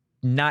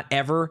not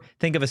ever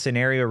think of a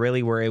scenario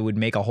really where it would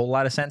make a whole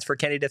lot of sense for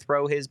Kenny to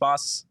throw his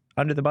boss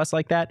under the bus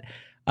like that.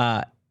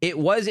 It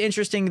was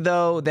interesting,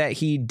 though, that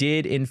he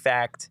did, in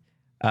fact,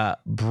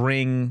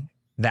 bring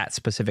that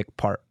specific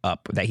part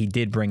up, that he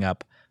did bring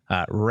up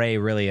Ray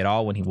really at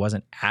all when he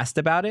wasn't asked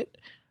about it.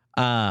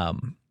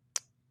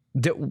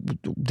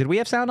 Did we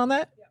have sound on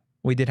that? Yeah.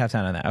 We did have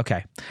sound on that.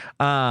 Okay.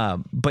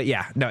 But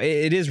yeah, no,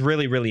 it is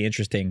really, really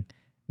interesting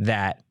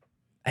that,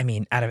 I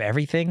mean, out of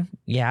everything,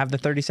 you have the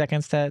 30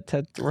 seconds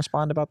to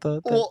respond about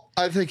the. Well,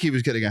 I think he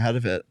was getting ahead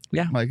of it.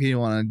 Yeah. Like he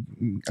didn't want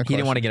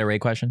to get a Ray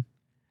question.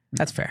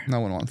 That's fair. No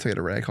one wants to get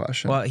a Ray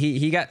question. Well,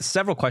 he got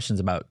several questions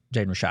about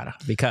Jaden Rashada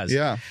because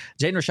Jaden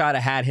Rashada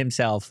had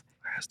himself.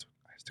 I asked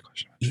a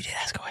question. You did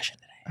ask a question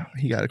today.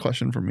 He got a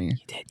question from me.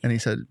 He did. And he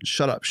said,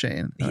 "Shut up,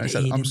 Shane." And I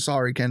said, "I'm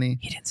sorry, Kenny."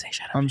 He didn't say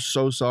shut up. I'm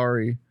so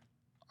sorry.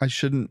 I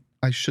shouldn't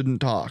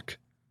talk.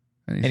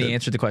 And he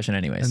answered the question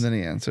anyways. And then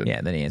he answered.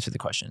 Yeah, then he answered the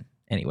question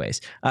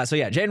anyways. So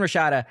yeah, Jaden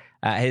Rashada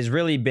has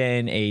really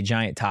been a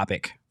giant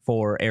topic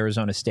for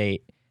Arizona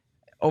State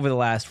over the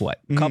last,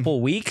 couple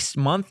weeks,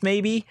 month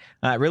maybe,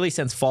 really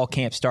since fall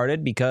camp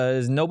started,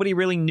 because nobody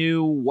really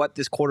knew what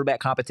this quarterback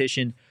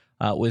competition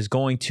was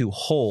going to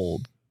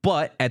hold.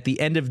 But at the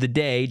end of the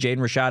day, Jaden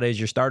Rashada is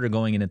your starter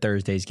going into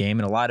Thursday's game,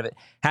 and a lot of it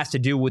has to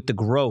do with the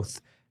growth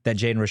that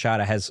Jaden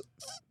Rashada has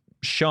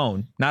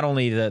shown, not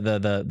only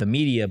the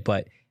media,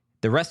 but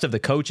the rest of the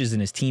coaches and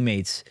his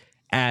teammates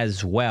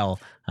as well.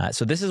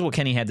 So this is what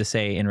Kenny had to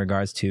say in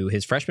regards to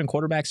his freshman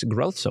quarterback's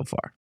growth so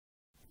far.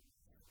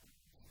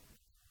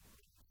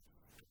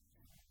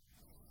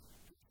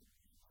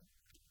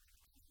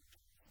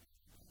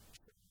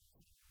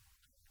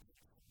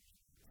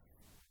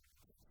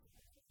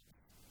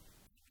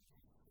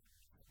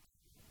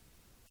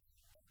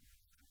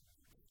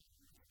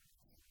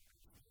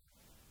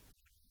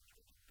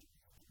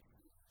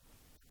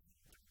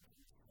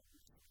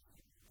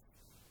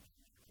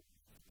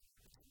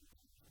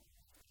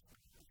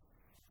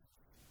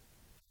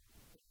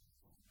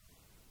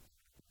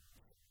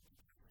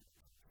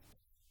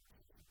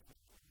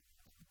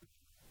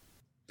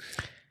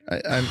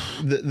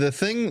 The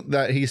thing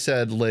that he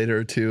said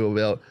later too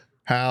about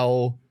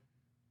how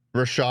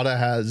Rashada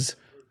has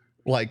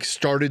like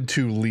started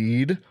to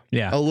lead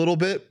a little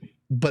bit,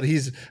 but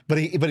he's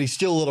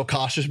still a little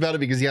cautious about it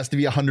because he has to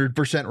be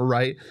 100%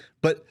 right.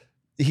 But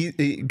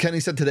Kenny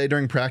said today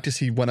during practice,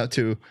 he went up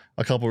to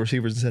a couple of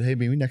receivers and said, hey,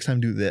 maybe next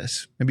time do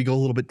this. Maybe go a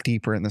little bit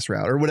deeper in this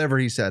route or whatever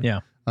he said. Yeah.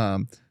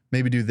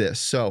 Maybe do this.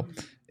 So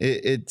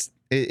it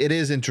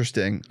is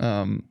interesting.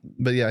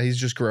 But yeah, he's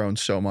just grown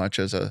so much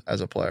as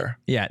a player.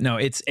 Yeah, no,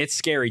 it's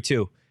scary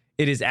too.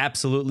 It is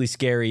absolutely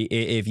scary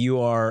if you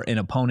are an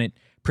opponent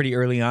pretty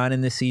early on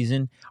in this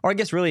season, or I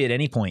guess really at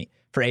any point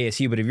for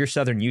ASU. But if you're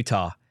Southern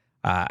Utah,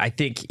 I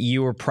think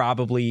you were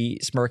probably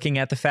smirking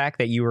at the fact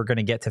that you were going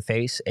to get to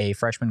face a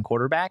freshman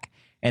quarterback.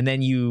 And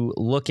then you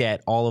look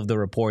at all of the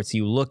reports,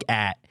 you look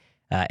at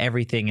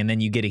everything, and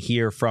then you get to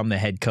hear from the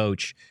head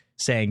coach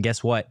saying,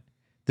 guess what?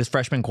 This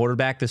freshman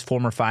quarterback, this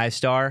former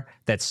 5-star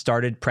that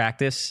started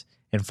practice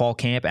in fall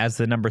camp as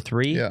the number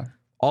 3,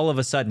 all of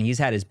a sudden he's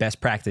had his best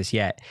practice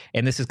yet.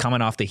 And this is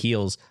coming off the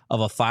heels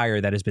of a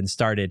fire that has been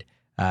started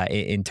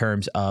in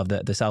terms of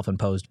the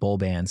self-imposed bowl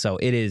ban. So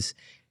it is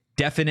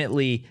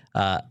definitely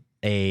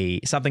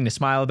something to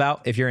smile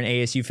about if you're an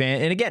ASU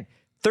fan. And again,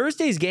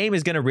 Thursday's game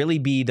is going to really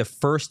be the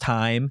first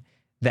time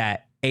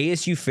that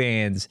ASU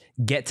fans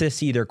get to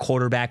see their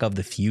quarterback of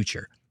the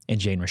future in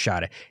Jaden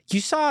Rashada.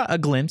 You saw a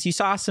glimpse, you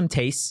saw some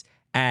tastes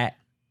at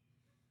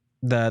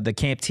the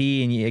Camp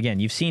T, and again,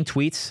 you've seen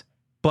tweets,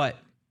 but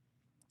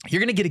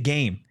you're going to get a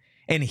game,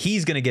 and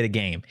he's going to get a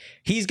game.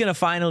 He's going to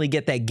finally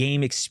get that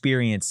game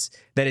experience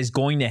that is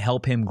going to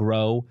help him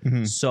grow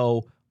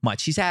so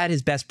much. He's had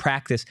his best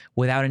practice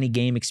without any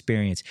game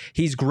experience.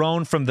 He's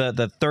grown from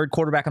the third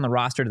quarterback on the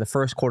roster to the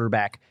first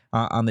quarterback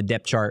on the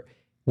depth chart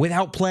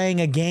without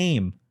playing a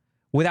game,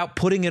 without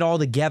putting it all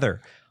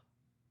together.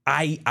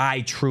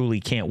 I truly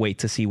can't wait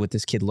to see what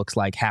this kid looks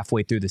like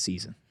halfway through the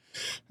season.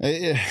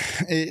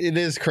 It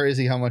is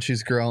crazy how much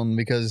he's grown,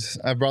 because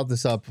I brought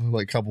this up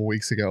like a couple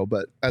weeks ago,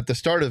 but at the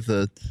start of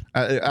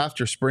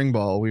after spring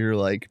ball, we were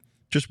like,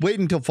 just wait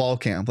until fall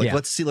camp. Like,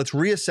 let's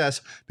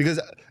reassess, because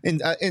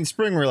in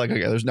spring we're like,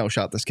 okay, there's no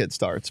shot this kid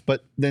starts.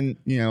 But then,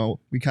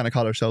 we kind of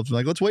caught ourselves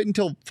like, let's wait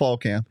until fall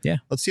camp. Yeah.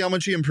 Let's see how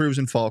much he improves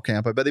in fall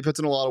camp. I bet he puts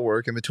in a lot of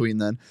work in between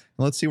then. And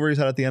let's see where he's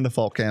at the end of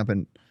fall camp.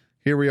 And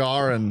here we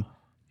are, and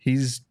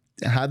he's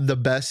had the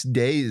best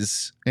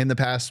days in the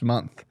past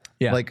month.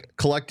 Yeah. Like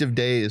collective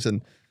days.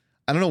 And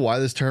I don't know why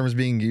this term is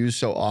being used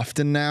so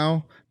often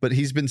now, but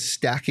he's been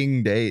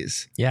stacking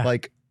days. Yeah.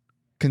 Like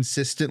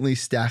consistently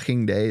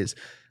stacking days.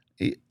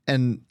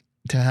 And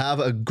to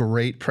have a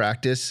great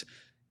practice,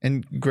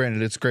 and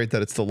granted, it's great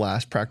that it's the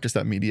last practice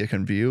that media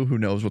can view. Who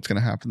knows what's going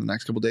to happen the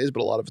next couple of days,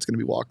 but a lot of it's going to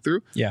be walked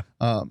through. Yeah.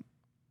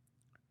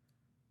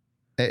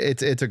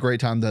 It's a great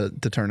time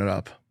to turn it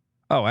up.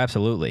 Oh,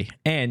 absolutely.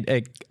 And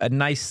a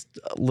nice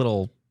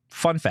little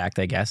fun fact,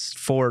 I guess,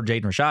 for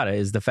Jaden Rashada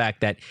is the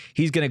fact that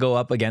he's going to go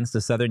up against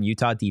the Southern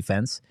Utah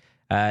defense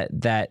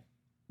that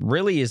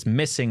really is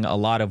missing a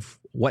lot of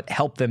what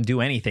helped them do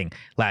anything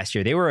last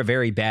year. They were a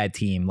very bad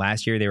team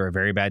last year. They were a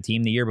very bad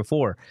team the year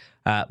before.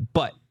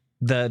 But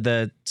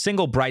the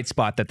single bright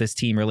spot that this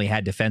team really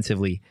had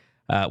defensively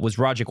was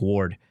Roderick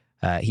Ward.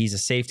 He's a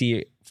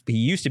safety. He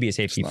used to be a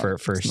safety for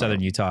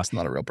Southern Utah. It's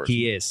not a real person.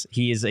 He is.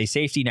 He is a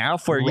safety now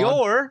for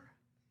your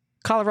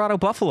Colorado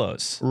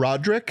Buffaloes.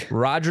 Roderick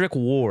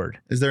Ward.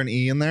 Is there an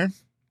E in there?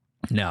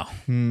 No,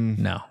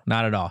 no,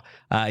 not at all.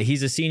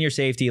 He's a senior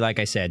safety, like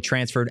I said,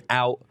 transferred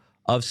out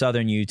of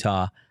Southern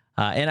Utah.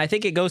 And I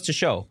think it goes to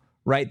show,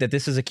 right, that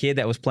this is a kid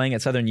that was playing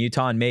at Southern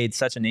Utah and made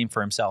such a name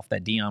for himself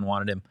that Dion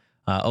wanted him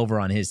over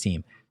on his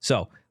team.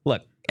 So,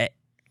 look,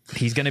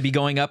 he's going to be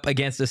going up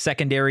against a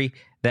secondary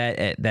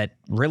that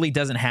really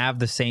doesn't have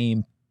the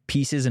same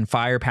pieces and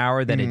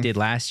firepower that it did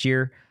last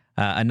year.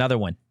 Another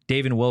one,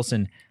 David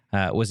Wilson,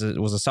 was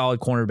a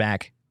solid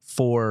cornerback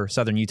for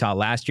Southern Utah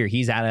last year.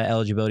 He's out of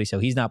eligibility, so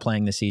he's not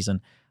playing this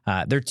season.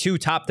 Their two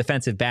top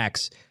defensive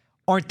backs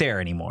aren't there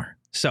anymore.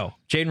 So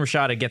Jaden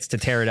Rashada gets to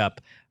tear it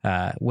up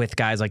with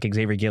guys like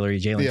Xavier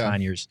Guillory, Jalin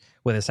Conyers,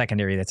 with a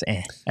secondary that's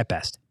at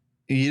best.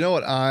 You know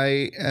what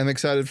I am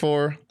excited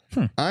for?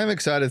 I'm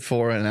excited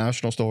for a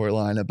national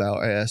storyline about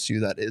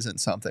ASU that isn't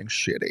something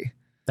shitty.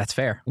 That's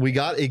fair. We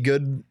got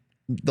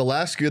the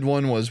last good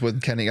one was when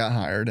Kenny got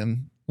hired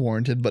and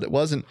warranted, but it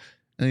wasn't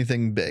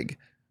anything big.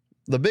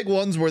 The big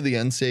ones were the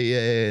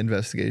NCAA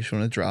investigation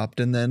when it dropped,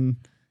 and then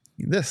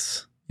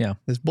this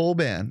bowl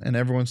ban, and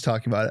everyone's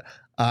talking about it.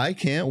 I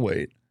can't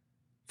wait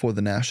for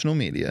the national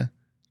media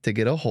to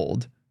get a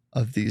hold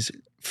of these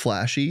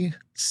flashy,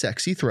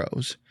 sexy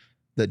throws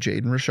that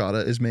Jaden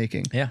Rashada is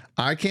making. Yeah.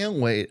 I can't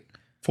wait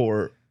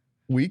for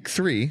week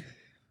 3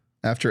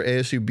 after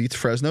ASU beats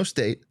Fresno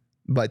State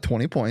by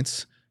 20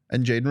 points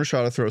and Jaden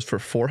Rashada throws for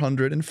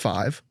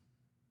 405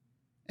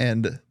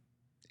 and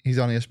he's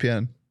on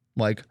ESPN.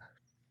 Like,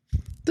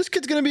 this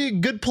kid's going to be a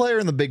good player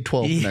in the Big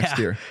 12 next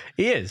year.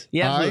 He is.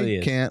 He absolutely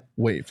is. I can't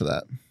wait for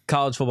that.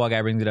 College football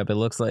guy brings it up. It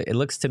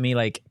looks to me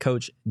like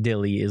Coach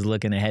Dilly is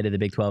looking ahead of the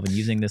Big 12 and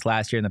using this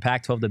last year in the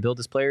Pac-12 to build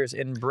his players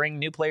and bring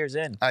new players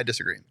in. I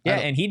disagree. Yeah,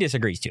 and he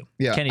disagrees too.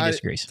 Yeah, Kenny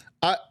disagrees.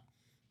 I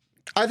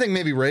think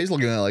maybe Ray's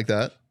looking at it like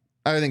that.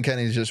 I think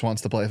Kenny just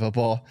wants to play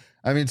football.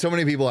 I mean, so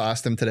many people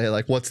asked him today,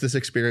 like, what's this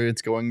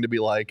experience going to be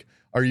like?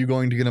 Are you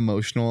going to get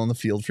emotional on the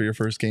field for your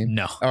first game?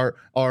 No.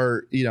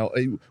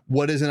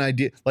 What is an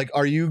idea? Like,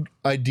 are you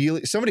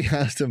ideally? Somebody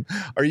asked him,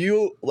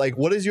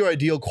 what is your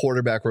ideal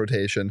quarterback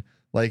rotation?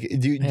 Like,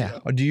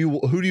 who do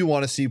you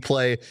want to see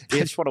play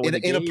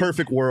in a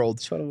perfect world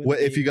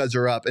if you guys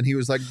are up? And he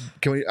was like,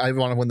 I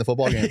want to win the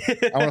football game.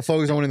 I want to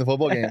focus on winning the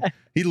football game.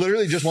 He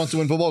literally just wants to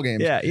win football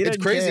games. Yeah, it's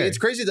crazy. Care. It's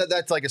crazy that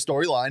that's like a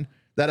storyline.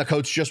 That a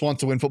coach just wants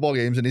to win football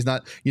games and he's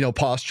not,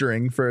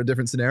 posturing for a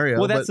different scenario.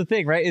 Well, that's the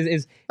thing, right?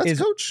 Is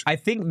coach. I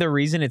think the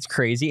reason it's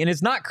crazy, and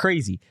it's not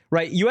crazy,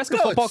 right? You ask a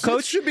football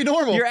coach, it should be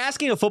normal. You're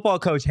asking a football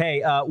coach,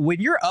 hey,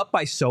 when you're up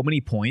by so many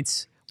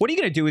points, what are you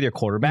going to do with your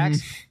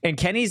quarterbacks? And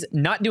Kenny's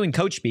not doing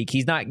coach speak.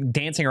 He's not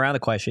dancing around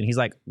the question. He's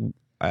like,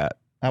 I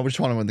just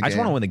want to win the game. I just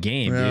want to win the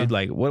game, dude.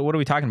 Like, what are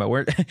we talking about?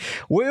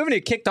 We haven't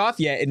even kicked off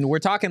yet, and we're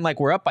talking like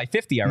we're up by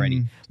 50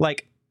 already.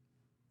 Like.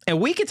 And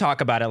we could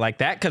talk about it like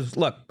that because,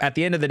 look, at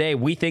the end of the day,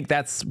 we think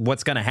that's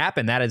what's going to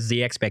happen. That is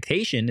the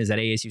expectation, is that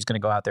ASU is going to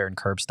go out there and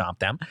curb stomp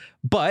them.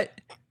 But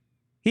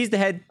he's the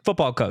head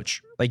football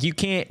coach. Like, you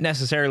can't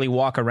necessarily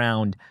walk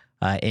around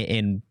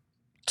and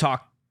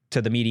talk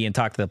to the media and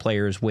talk to the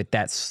players with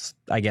that,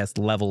 I guess,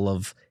 level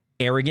of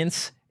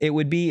arrogance. It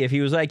would be if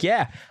he was like,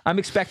 yeah, I'm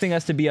expecting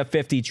us to be up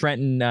 50.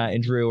 Trenton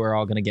and Drew are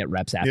all going to get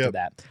reps after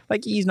that.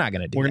 Like, he's not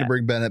going to do that. We're going to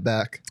bring Bennett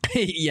back.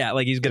 Yeah,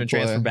 like he's going to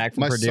transfer back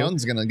from Purdue. My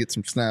son's going to get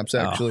some snaps,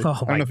 actually. I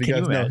don't know if you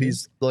guys know.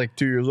 He's like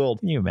 2 years old.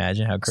 Can you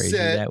imagine how crazy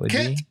that would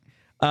be?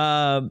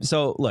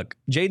 So, look,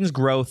 Jaden's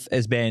growth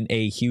has been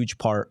a huge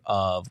part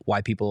of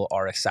why people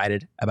are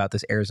excited about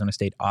this Arizona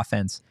State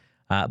offense.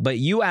 But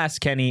you asked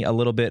Kenny a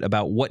little bit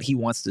about what he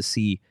wants to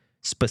see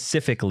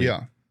specifically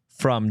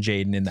from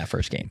Jaden in that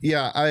first game.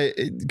 Yeah,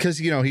 because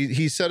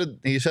he said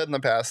in the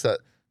past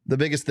that the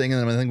biggest thing,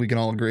 and I think we can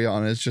all agree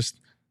on, is just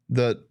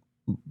the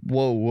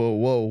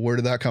whoa, where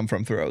did that come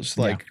from throws?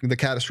 Like the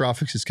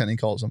catastrophics, as Kenny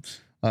calls them.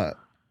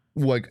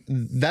 Like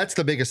that's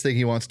the biggest thing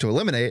he wants to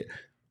eliminate.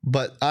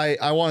 But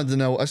I wanted to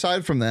know,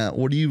 aside from that,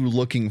 what are you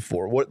looking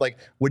for? What, like,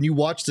 when you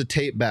watch the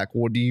tape back,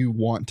 what do you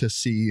want to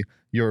see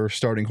your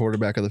starting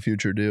quarterback of the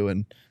future do?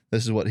 And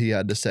this is what he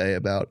had to say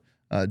about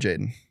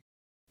Jaden.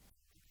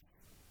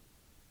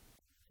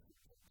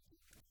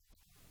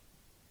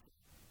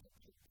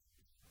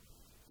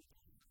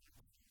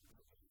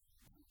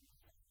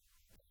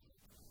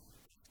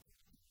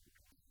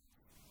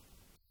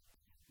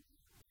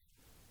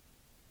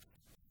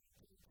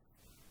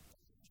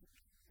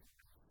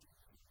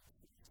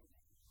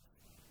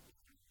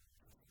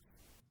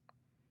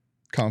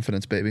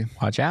 Confidence, baby.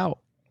 Watch out,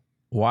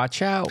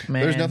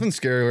 man. There's nothing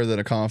scarier than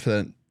a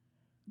confident,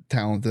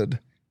 talented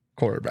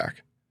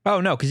quarterback. Oh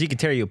no, because he could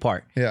tear you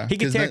apart. Yeah,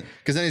 because then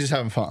he's just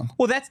having fun.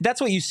 Well, that's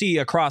what you see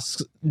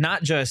across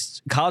not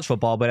just college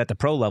football, but at the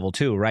pro level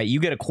too, right? You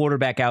get a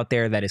quarterback out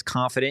there that is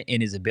confident in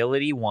his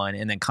ability, one,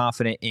 and then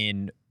confident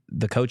in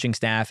the coaching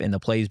staff and the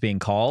plays being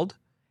called.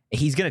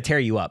 He's going to tear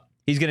you up.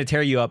 He's going to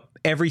tear you up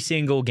every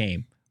single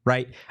game,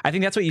 right? I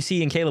think that's what you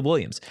see in Caleb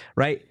Williams,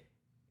 right?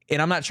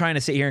 And I'm not trying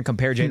to sit here and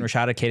compare Jaden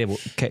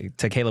Rashada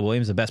to Caleb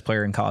Williams, the best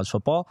player in college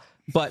football.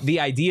 But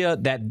the idea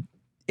that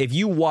if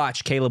you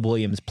watch Caleb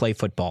Williams play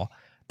football,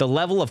 the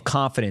level of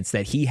confidence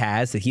that he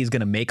has that he's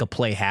going to make a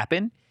play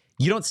happen,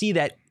 you don't see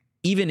that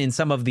even in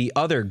some of the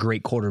other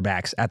great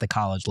quarterbacks at the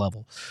college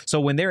level.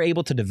 So when they're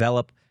able to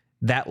develop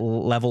that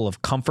level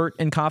of comfort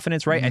and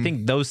confidence, right? I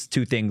think those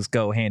two things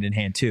go hand in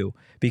hand too,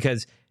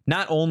 because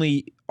not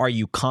only are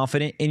you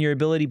confident in your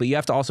ability, but you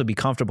have to also be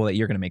comfortable that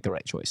you're going to make the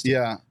right choice.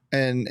 Yeah.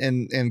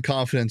 And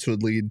confidence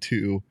would lead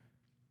to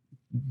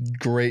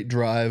great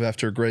drive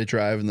after great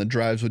drive, and the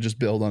drives would just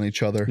build on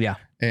each other. Yeah.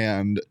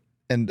 And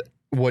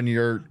when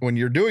you're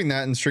doing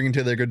that and stringing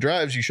together good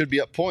drives, you should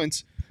be up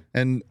points.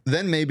 And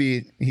then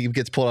maybe he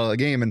gets pulled out of the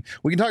game. And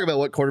we can talk about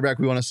what quarterback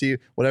we want to see,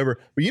 whatever.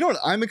 But you know what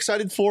I'm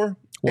excited for?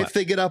 What? If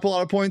they get up a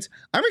lot of points,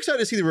 I'm excited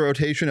to see the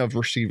rotation of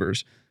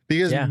receivers,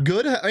 because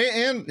good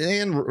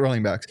and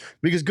running backs,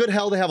 because good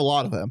hell, they have a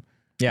lot of them.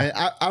 Yeah.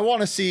 And I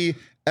want to see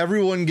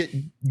everyone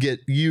get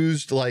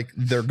used like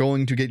they're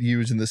going to get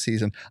used in this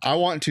season. I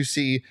want to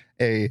see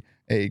a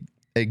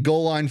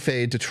goal line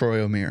fade to Troy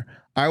Omeire.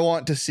 I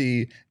want to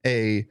see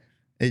a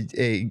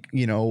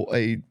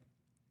Milquan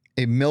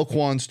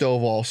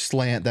Stovall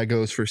slant that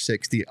goes for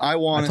 60. I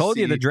told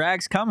you the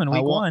drag's coming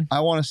week one. I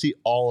want to see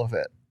all of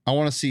it. I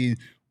want to see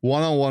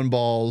one-on-one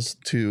balls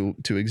to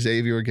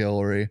Xavier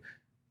Guillory.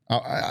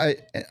 I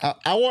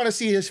want to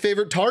see his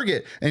favorite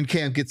target and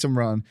Camp get some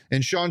run,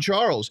 and Sean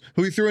Charles,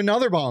 who he threw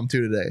another bomb to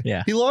today.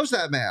 Yeah, he loves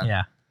that man.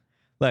 Yeah.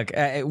 Look,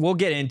 we'll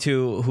get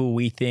into who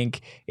we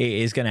think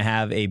is going to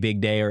have a big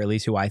day, or at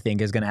least who I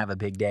think is going to have a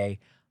big day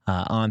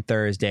on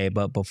Thursday.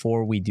 But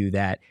before we do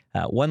that,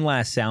 one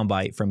last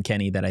soundbite from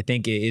Kenny that I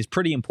think is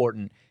pretty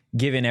important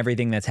given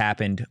everything that's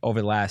happened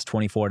over the last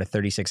 24 to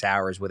 36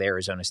 hours with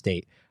Arizona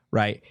State,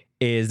 right?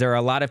 Is there are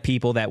a lot of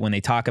people that when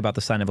they talk about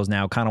the Sun Devils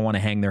now kind of want to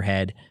hang their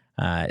head.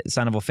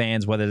 Sun Devil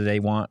fans, whether they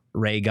want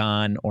Ray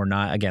gone or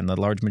not, again, the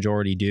large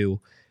majority do.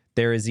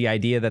 There is the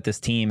idea that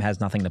this team has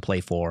nothing to play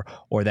for,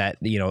 or that,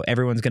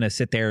 everyone's going to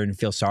sit there and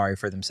feel sorry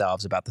for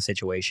themselves about the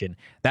situation.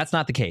 That's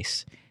not the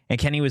case. And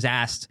Kenny was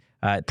asked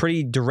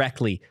pretty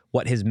directly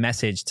what his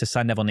message to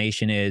Sun Devil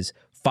Nation is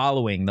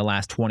following the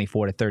last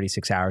 24 to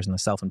 36 hours in the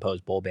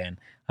self-imposed bowl ban.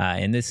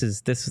 And this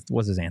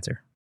was his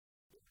answer.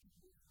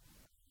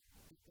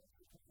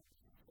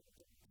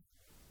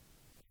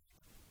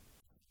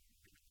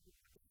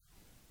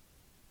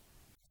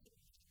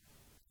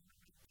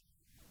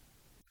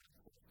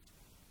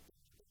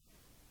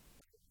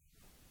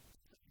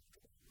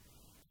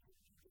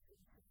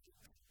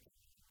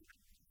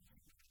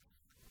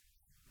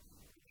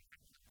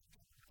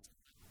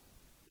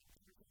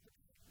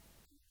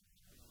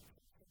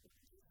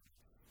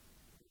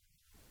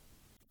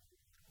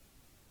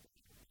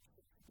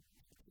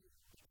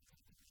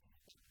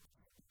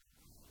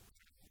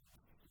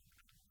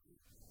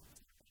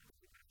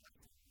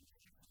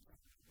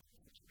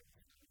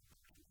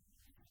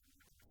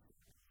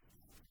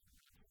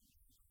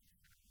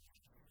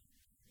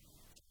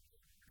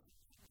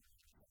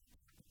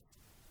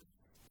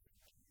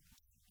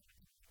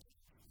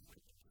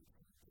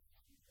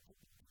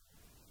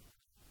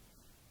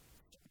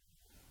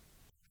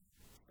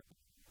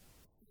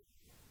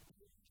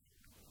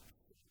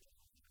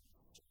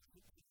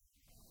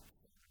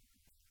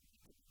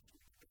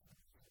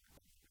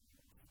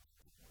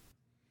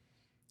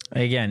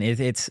 Again,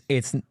 it's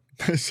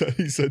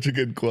He's such a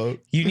good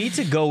quote. You need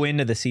to go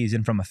into the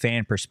season from a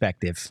fan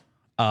perspective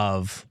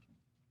of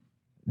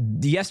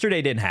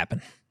yesterday didn't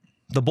happen.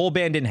 The bowl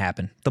ban didn't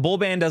happen. The bowl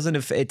ban doesn't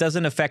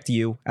affect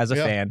you as a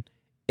fan.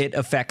 It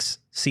affects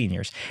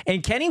seniors.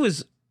 And Kenny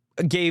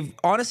gave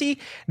honestly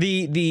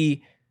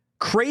the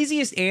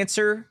craziest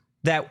answer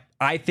that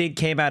I think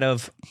came out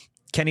of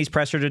Kenny's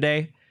presser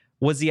today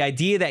was the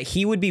idea that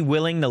he would be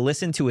willing to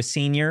listen to a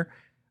senior,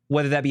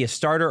 whether that be a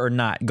starter or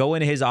not, go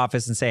into his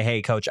office and say,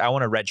 "Hey, coach, I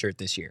want a red shirt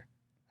this year."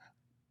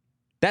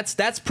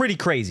 That's pretty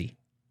crazy.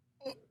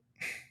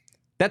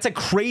 That's a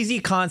crazy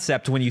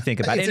concept when you think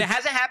about it. And it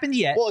hasn't happened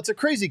yet. Well, it's a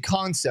crazy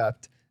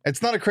concept.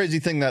 It's not a crazy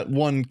thing that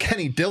one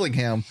Kenny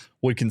Dillingham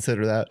would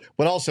consider that,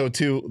 but also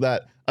too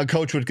that a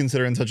coach would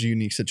consider in such a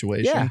unique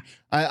situation. Yeah.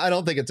 I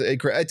don't think it's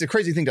a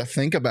crazy thing to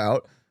think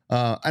about.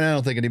 And I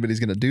don't think anybody's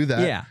going to do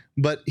that. Yeah.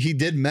 But he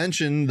did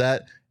mention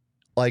that,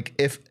 like,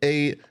 if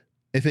a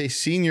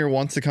senior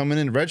wants to come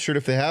in redshirt,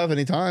 if they have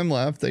any time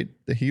left,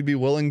 he'd be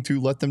willing to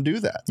let them do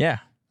that. Yeah.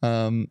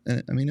 And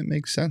I mean, it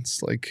makes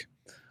sense. Like,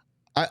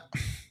 I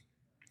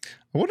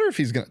wonder if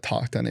he's going to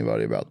talk to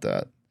anybody about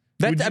that.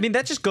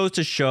 That just goes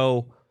to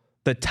show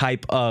the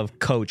type of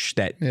coach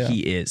that he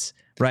is,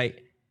 right?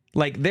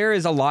 Like, there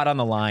is a lot on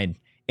the line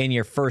in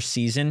your first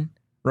season,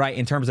 right?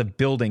 In terms of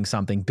building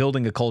something,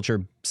 building a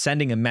culture,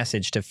 sending a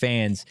message to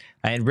fans,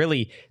 and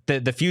really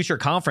the future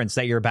conference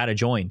that you're about to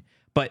join.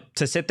 But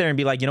to sit there and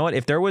be like, you know what,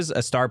 if there was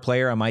a star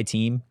player on my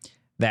team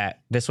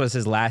that this was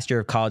his last year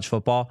of college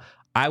football,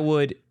 I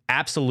would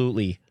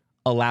absolutely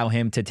allow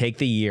him to take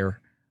the year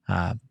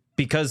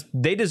because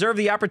they deserve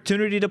the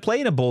opportunity to play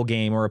in a bowl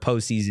game or a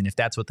postseason if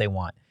that's what they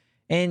want.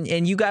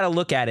 And you got to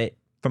look at it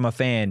from a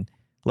fan.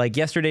 Like,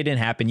 yesterday didn't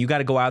happen. You got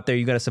to go out there.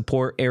 You got to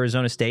support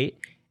Arizona State.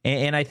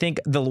 And I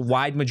think the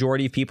wide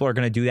majority of people are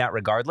going to do that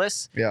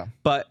regardless. Yeah.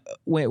 But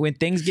when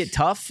things get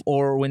tough,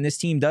 or when this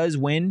team does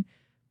win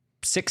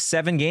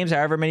 6-7 games,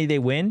 however many they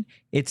win,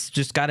 it's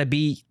just got to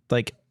be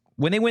like,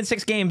 when they win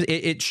 6 games,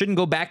 it shouldn't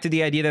go back to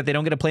the idea that they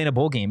don't get to play in a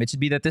bowl game. It should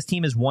be that this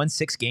team has won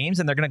 6 games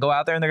and they're going to go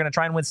out there and they're going to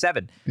try and win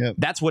 7. Yep.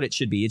 That's what it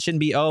should be. It shouldn't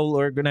be,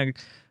 we're going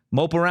to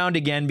mope around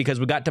again because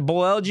we got to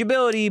bowl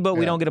eligibility, but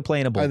we don't get to play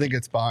in a bowl I game. think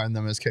it's behind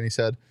them, as Kenny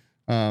said.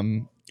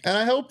 And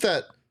I hope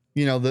that,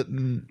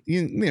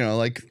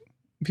 like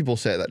people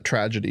say that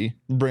tragedy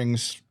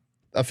brings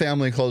a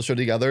family closer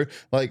together.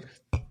 Like,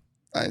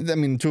 I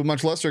mean, to a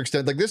much lesser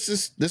extent, like this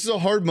is a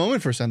hard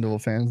moment for Sun Devil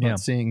fans,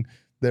 not seeing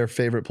their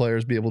favorite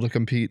players be able to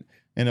compete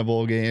in a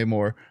bowl game,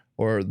 or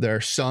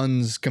their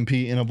sons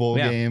compete in a bowl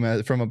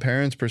game from a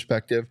parent's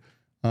perspective.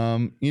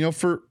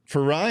 For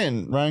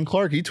Ryan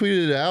Clark, he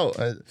tweeted it out.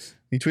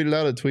 He tweeted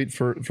out a tweet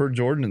for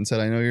Jordan and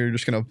said, "I know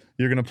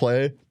you're gonna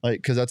play,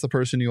 like, because that's the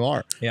person you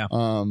are. Yeah.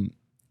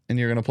 And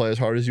you're gonna play as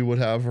hard as you would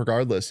have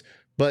regardless.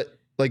 But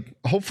like,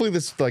 hopefully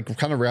this like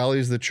kind of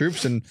rallies the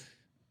troops, and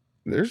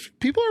there's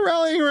people are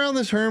rallying around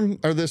this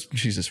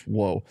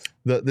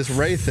this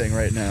Ray thing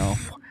right now."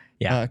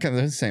 Yeah, kind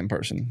of the same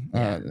person.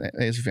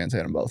 ASU fans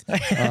hate them both.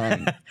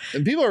 And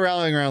people are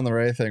rallying around the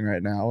Ray thing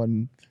right now,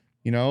 and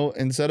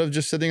instead of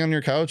just sitting on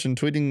your couch and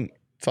tweeting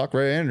 "fuck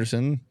Ray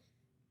Anderson,"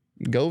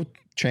 go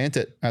chant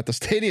it at the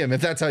stadium if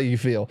that's how you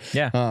feel.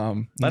 Yeah,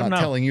 I'm not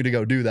telling you to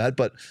go do that,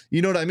 but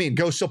you know what I mean.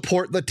 Go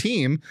support the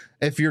team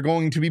if you're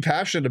going to be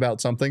passionate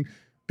about something.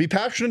 Be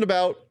passionate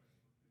about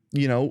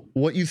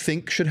what you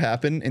think should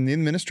happen in the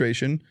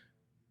administration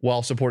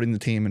while supporting the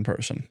team in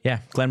person. Yeah,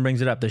 Glenn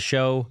brings it up. The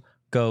show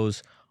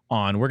goes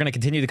on. We're going to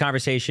continue the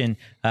conversation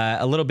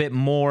a little bit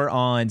more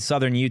on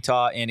Southern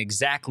Utah and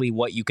exactly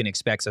what you can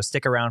expect. So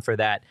stick around for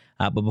that.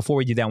 But before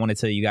we do that, I want to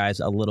tell you guys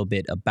a little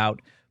bit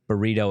about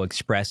Burrito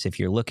Express. If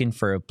you're looking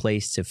for a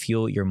place to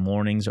fuel your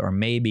mornings or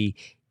maybe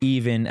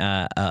even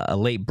a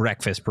late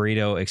breakfast,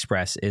 Burrito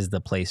Express is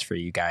the place for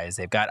you guys.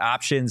 They've got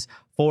options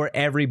for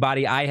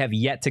everybody. I have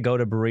yet to go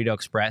to Burrito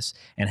Express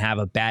and have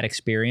a bad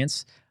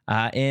experience.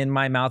 And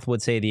my mouth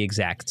would say the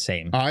exact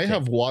same. I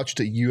have watched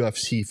a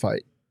UFC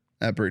fight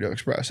at Burrito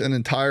Express, an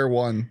entire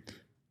one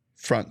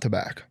front to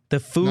back.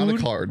 The food not a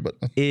card, but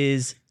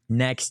is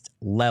next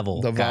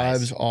level. The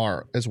guys. vibes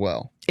are as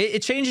well.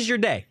 It changes your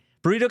day.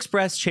 Burrito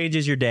Express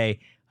changes your day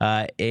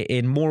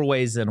in more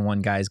ways than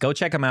one, guys. Go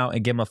check them out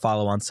and give them a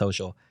follow on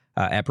social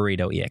at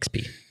Burrito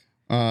EXP.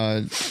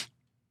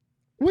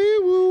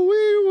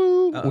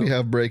 We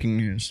have breaking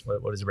news.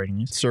 What is the breaking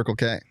news? Circle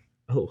K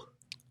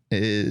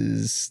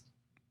is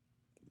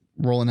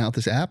rolling out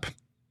this app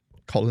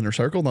called Inner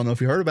Circle. Don't know if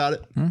you heard about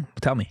it.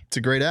 Tell me. It's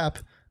a great app.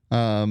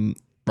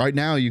 Right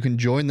now, you can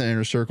join the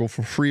Inner Circle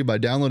for free by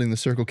downloading the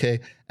Circle K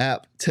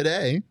app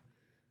today.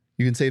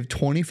 You can save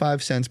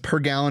 25 cents per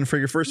gallon for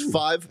your first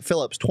 5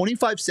 fill-ups.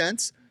 25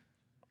 cents.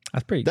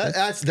 That's pretty good.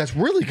 That's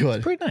really good.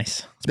 It's pretty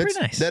nice. It's pretty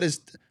nice. That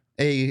is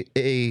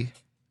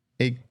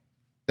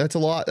that's a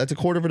lot. That's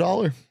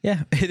 $0.25.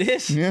 Yeah, it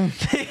is. Yeah.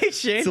 Thanks,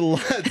 Shane. It's a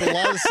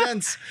lot of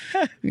sense.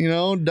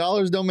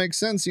 Dollars don't make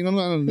sense. I don't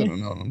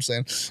know what I'm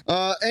saying.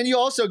 And you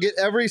also get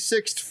every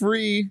 6th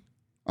free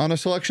on a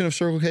selection of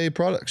Circle K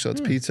products. So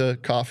it's pizza,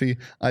 coffee,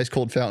 ice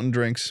cold fountain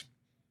drinks.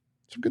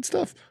 Some good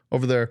stuff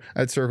over there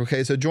at Circle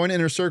K. So join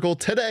Inner Circle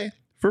today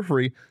for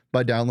free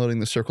by downloading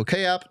the Circle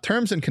K app.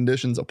 Terms and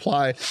conditions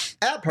apply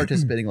at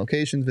participating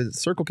locations. Visit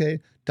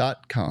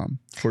circlek.com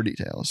for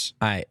details.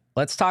 All right.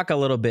 Let's talk a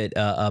little bit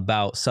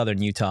about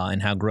Southern Utah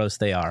and how gross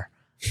they are.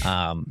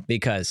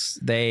 Because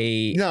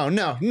they... No.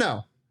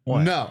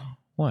 What? No.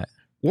 What?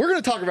 We're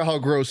going to talk about how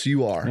gross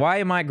you are. Why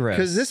am I gross?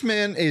 Because this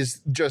man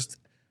is just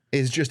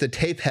a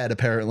tape head,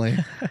 apparently.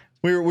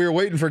 We were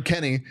waiting for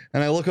Kenny,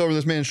 and I look over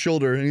this man's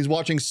shoulder, and he's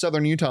watching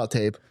Southern Utah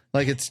tape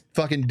like it's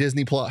fucking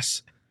Disney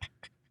Plus.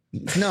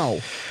 No.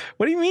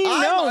 What do you mean?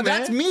 No, man.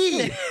 That's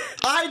me.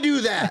 I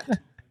do that.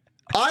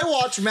 I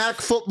watch MAC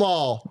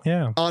football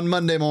on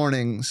Monday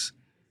mornings.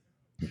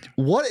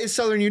 What is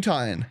Southern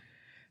Utah in?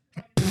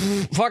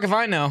 Fuck if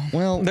I know.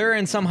 Well, they're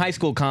in some high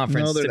school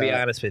conference, to be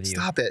honest with you.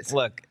 Stop it.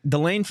 Look,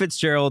 Delane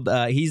Fitzgerald,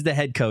 he's the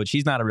head coach.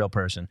 He's not a real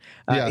person.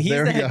 He's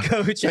the head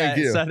coach at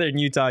Southern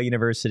Utah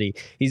University.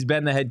 He's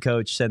been the head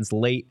coach since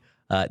late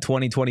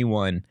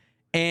 2021.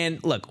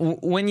 And look,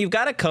 when you've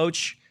got a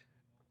coach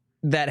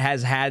that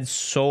has had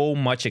so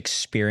much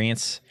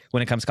experience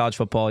when it comes to college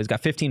football, he's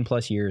got 15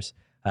 plus years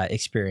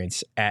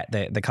experience at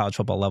the college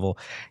football level.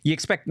 You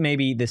expect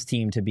maybe this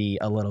team to be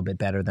a little bit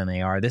better than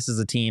they are. This is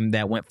a team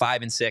that went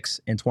 5-6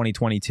 in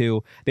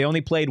 2022. They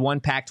only played one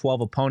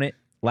Pac-12 opponent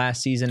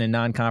last season in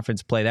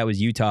non-conference play. That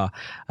was Utah.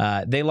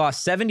 They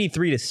lost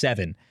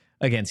 73-7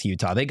 against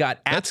Utah. They got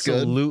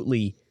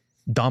absolutely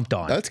dumped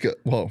on. That's good.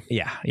 Whoa.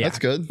 Yeah. That's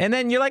good. And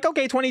then you're like,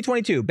 okay,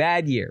 2022,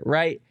 bad year,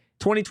 right?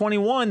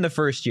 2021, the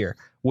first year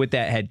with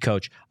that head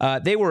coach.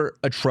 They were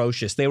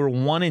atrocious. They were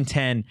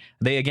 1-10.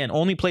 They, again,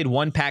 only played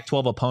one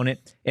Pac-12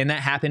 opponent, and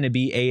that happened to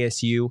be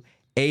ASU.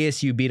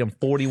 ASU beat them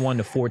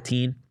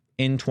 41-14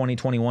 in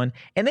 2021,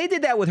 and they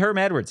did that with Herm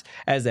Edwards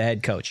as the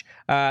head coach.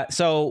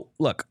 So,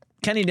 look,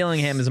 Kenny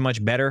Dillingham is a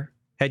much better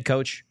head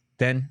coach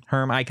than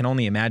Herm. I can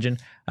only imagine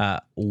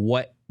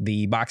what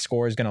the box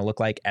score is going to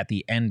look like at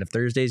the end of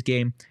Thursday's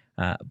game.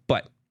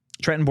 But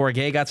Trenton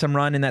Bourguet got some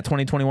run in that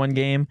 2021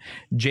 game.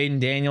 Jaden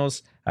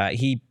Daniels,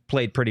 he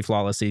played pretty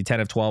flawlessly,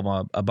 10 of 12,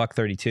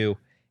 $132.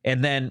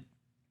 And then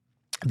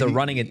the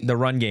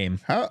run game.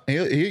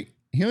 He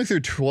only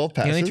threw 12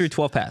 passes. He only threw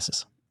 12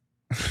 passes.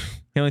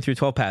 He only threw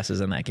 12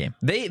 passes in that game.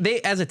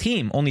 They as a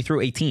team only threw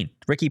 18.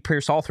 Ricky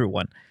Pearsall threw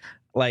one.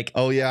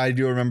 Oh yeah, I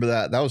do remember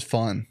that. That was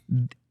fun.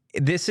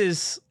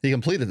 He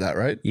completed that,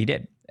 right? He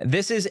did.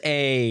 This is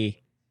a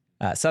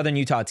Southern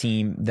Utah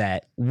team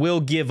that will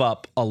give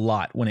up a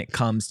lot when it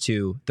comes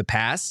to the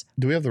pass.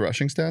 Do we have the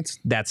rushing stats?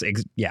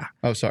 Yeah.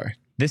 Oh, sorry.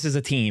 This is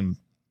a team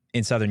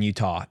in Southern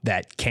Utah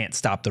that can't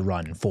stop the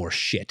run for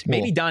shit.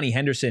 Maybe Donnie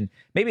Henderson.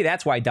 Maybe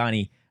that's why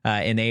Donnie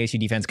in the ASU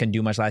defense couldn't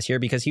do much last year,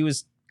 because he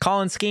was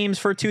calling schemes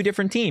for two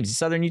different teams,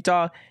 Southern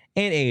Utah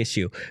and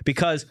ASU.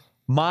 Because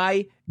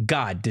my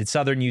God, did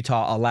Southern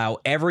Utah allow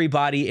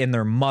everybody and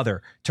their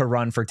mother to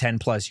run for 10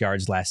 plus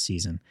yards last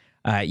season.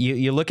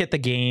 You look at the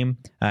game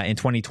in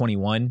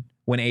 2021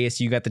 when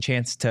ASU got the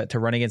chance to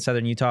run against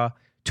Southern Utah,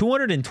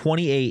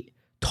 228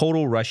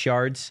 total rush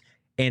yards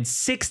and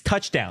 6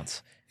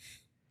 touchdowns.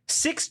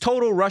 6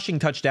 total rushing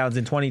touchdowns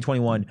in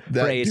 2021 for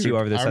ASU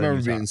over the Southern Utah. I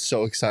remember being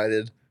so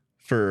excited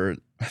for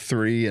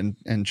 3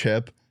 and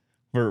Chip,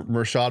 for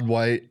Rashad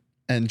White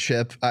and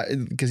Chip,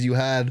 because you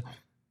had,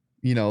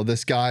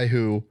 this guy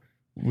who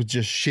was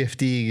just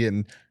shifty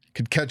and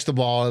could catch the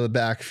ball out of the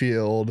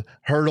backfield,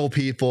 hurdle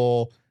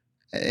people,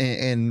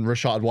 and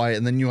Rashad White,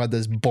 and then you had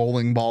this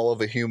bowling ball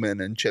of a human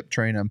and Chip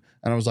Trainum,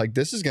 and I was like,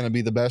 this is going to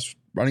be the best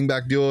running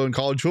back duo in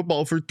college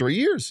football for 3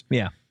 years.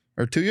 Yeah,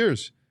 or 2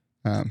 years.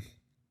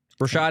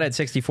 Rashad had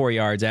 64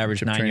 yards,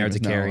 averaged 9 yards a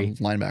carry.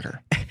 Linebacker.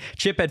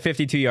 Chip had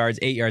 52 yards,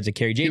 8 yards a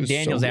carry. Jaden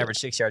Daniels averaged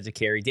 6 yards a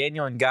carry.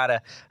 Daniel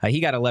he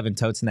got 11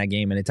 totes in that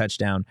game and a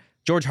touchdown.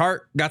 George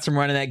Hart got some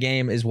run in that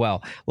game as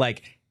well.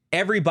 Like,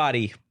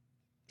 everybody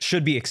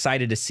should be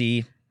excited to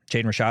see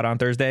Jaden Rashada on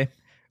Thursday,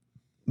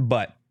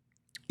 but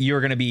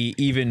you're going to be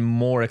even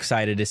more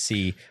excited to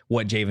see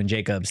what Javen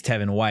Jacobs,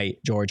 Tevin White,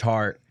 George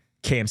Hart,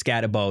 Cam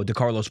Scatterbo,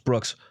 DeCarlos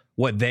Brooks,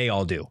 what they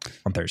all do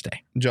on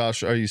Thursday.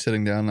 Josh, are you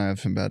sitting down? I have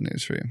some bad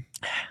news for you.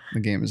 The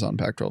game is on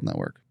Pac-12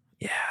 Network.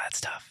 Yeah, that's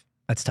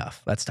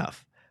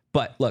tough.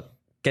 But look,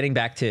 getting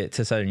back to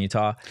Southern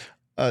Utah,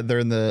 they're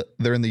in the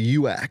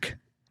UAC.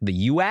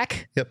 The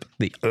UAC? Yep.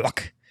 The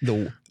UAC.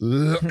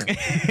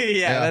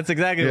 Yeah, that's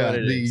exactly what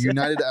it is. The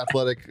United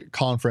Athletic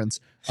Conference,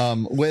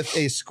 with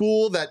a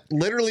school that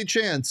literally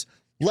chants,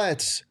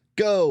 "Let's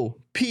go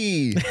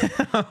P."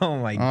 Oh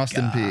my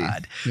Austin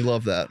God. P. You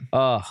love that.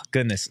 Oh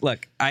goodness.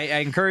 Look,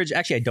 I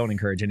don't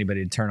encourage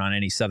anybody to turn on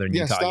any Southern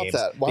Utah stop games.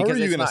 that. Why were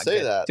you going to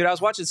say that? Dude, I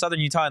was watching Southern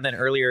Utah, and then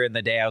earlier in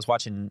the day I was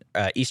watching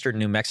Eastern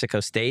New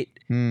Mexico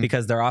State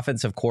because their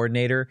offensive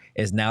coordinator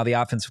is now the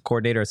offensive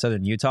coordinator at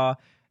Southern Utah.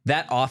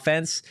 That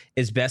offense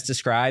is best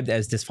described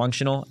as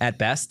dysfunctional at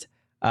best.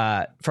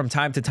 From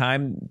time to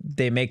time,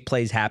 they make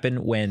plays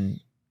happen when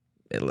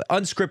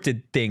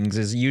unscripted things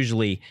is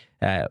usually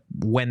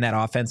when that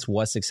offense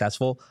was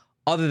successful.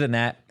 Other than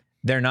that,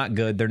 they're not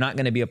good. They're not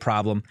going to be a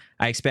problem.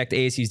 I expect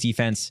ASU's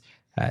defense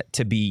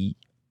to be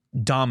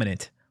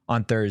dominant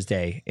on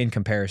Thursday in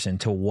comparison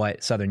to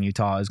what Southern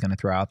Utah is going to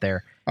throw out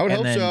there. I would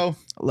hope so.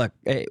 Look,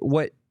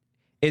 what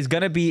is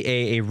going to be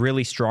a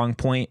really strong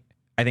point,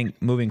 I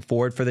think, moving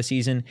forward for the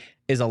season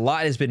is a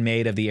lot has been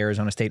made of the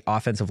Arizona State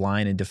offensive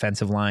line and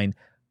defensive line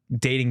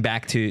dating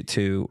back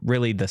to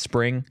really the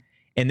spring.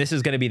 And this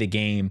is going to be the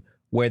game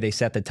where they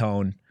set the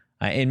tone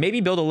and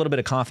maybe build a little bit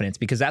of confidence,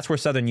 because that's where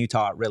Southern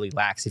Utah really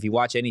lacks. If you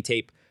watch any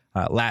tape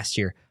last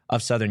year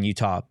of Southern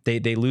Utah, they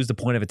lose the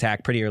point of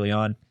attack pretty early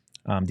on.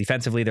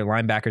 Defensively, their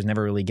linebackers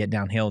never really get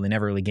downhill. They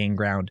never really gain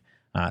ground.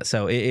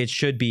 So it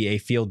should be a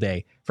field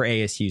day for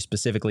ASU,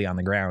 specifically on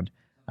the ground.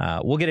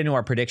 We'll get into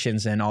our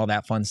predictions and all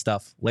that fun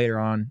stuff later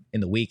on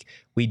in the week.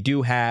 We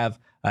do have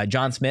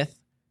John Smith,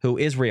 who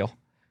is real,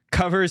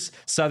 covers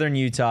Southern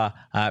Utah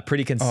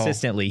pretty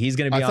consistently. He's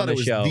going to be on the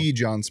show. I thought it was the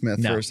John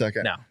Smith for a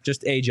second. No,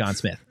 just a John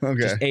Smith. Okay.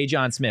 Just a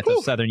John Smith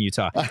of Southern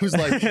Utah. I was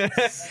like, I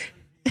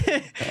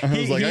got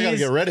to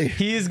get ready.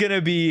 He's going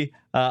to be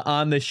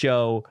on the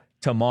show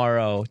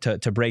tomorrow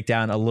to break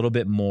down a little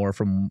bit more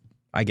from,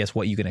 I guess,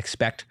 what you can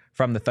expect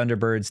from the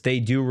Thunderbirds. They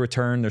do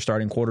return their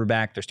starting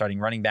quarterback, their starting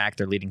running back,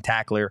 their leading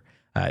tackler,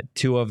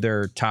 two of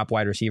their top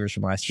wide receivers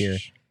from last year.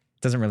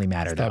 Doesn't really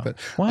matter, Stop though. it.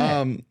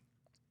 What?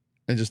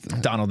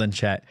 Donald in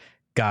chat.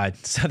 God,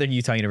 Southern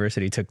Utah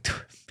University took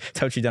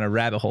you down a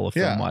rabbit hole of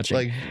film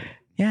watching.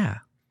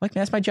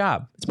 That's my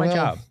job. It's my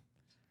job.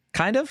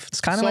 Kind of.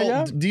 It's kind of my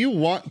job. Do you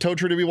want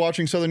Totri to be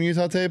watching Southern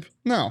Utah tape?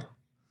 No.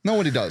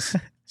 Nobody does.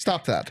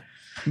 Stop that.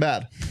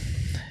 Bad.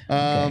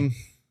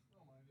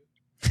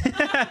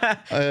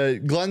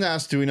 Glenn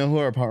asked, do we know who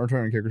our punt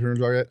return and kick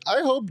returners are yet?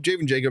 I hope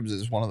Javen Jacobs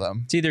is one of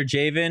them. It's either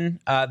Javen.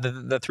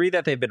 The three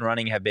that they've been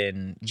running have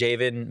been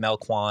Javen,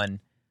 Melquan,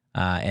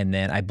 and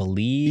then I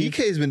believe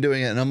EK's been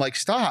doing it, and I'm like,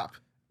 stop.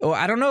 Oh,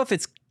 I don't know if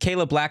it's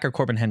Caleb Black or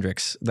Corbin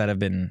Hendricks that have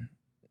been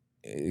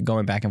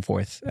going back and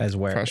forth as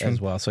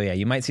well. So yeah,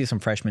 you might see some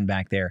freshmen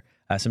back there,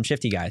 some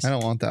shifty guys. I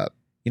don't want that.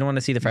 You don't want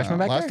to see the freshman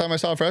back there? Last time I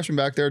saw a freshman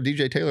back there,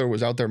 DJ Taylor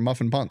was out there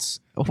muffing punts.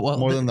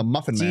 More than the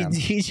muffin man.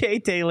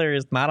 DJ Taylor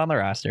is not on the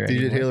roster DJ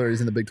anymore. Taylor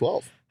is in the Big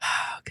 12.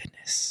 Oh,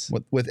 goodness.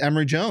 With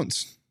Emory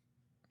Jones.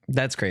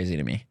 That's crazy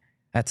to me.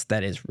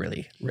 That is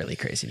really, really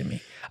crazy to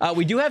me.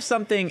 We do have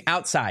something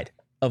outside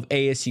of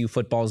ASU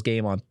football's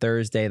game on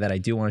Thursday that I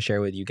do want to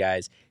share with you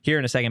guys here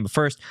in a second. But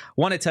first, I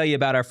want to tell you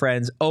about our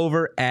friends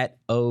over at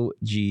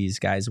OGs.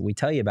 Guys, we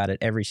tell you about it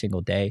every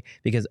single day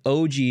because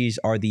OGs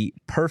are the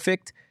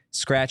perfect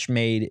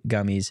scratch-made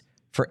gummies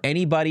for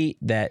anybody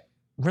that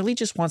really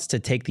just wants to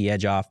take the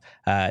edge off.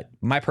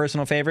 My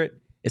personal favorite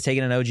is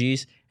taking an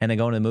OGs and then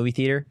going to the movie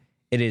theater.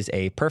 It is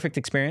a perfect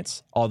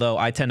experience, although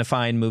I tend to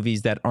find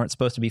movies that aren't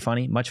supposed to be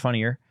funny much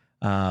funnier,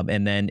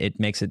 and then it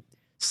makes it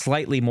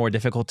slightly more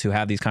difficult to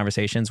have these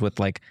conversations with,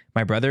 like,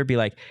 my brother be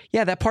like,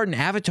 yeah, that part in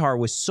Avatar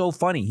was so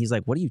funny. He's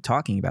like, what are you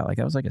talking about? Like,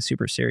 that was like a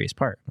super serious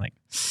part. I'm like,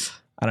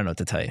 I don't know what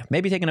to tell you.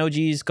 Maybe take an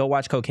OGs, go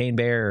watch Cocaine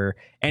Bear or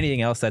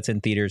anything else that's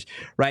in theaters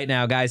right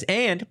now, guys.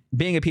 And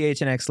being a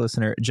PHNX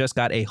listener just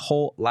got a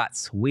whole lot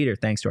sweeter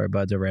thanks to our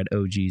buds over at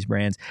OGs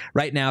Brands.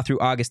 Right now through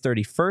August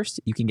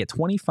 31st, you can get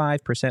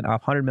 25%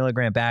 off 100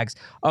 milligram bags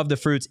of the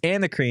fruits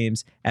and the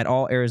creams at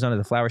all Arizona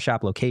The Flower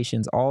Shop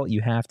locations. All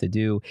you have to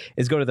do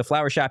is go to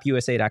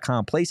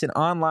theflowershopusa.com, place an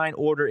online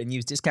order, and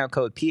use discount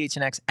code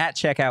PHNX at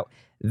checkout.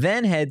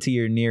 Then head to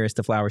your nearest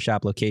The Flower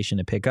Shop location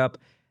to pick up.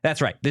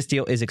 That's right. This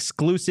deal is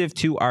exclusive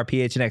to our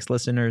PHNX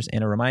listeners.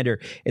 And a reminder,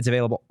 it's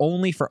available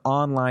only for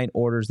online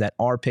orders that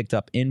are picked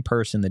up in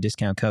person. The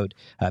discount code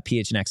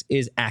PHNX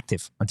is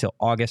active until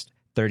August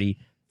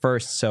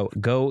 31st. So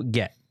go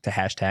get to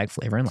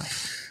 #Flavor in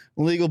Life.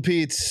 Legal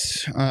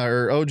Pete's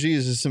or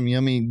OG's is some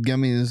yummy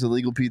gummies.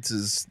 Illegal Pete's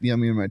is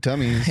yummy in my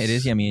tummies. It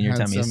is yummy in your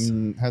tummies.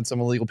 Had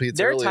some Illegal Pete's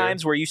There earlier. are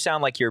times where you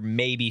sound like you're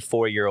maybe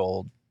 4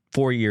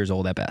 years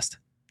old at best.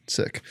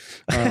 Sick.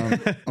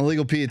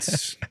 Illegal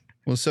Pete's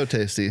was so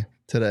tasty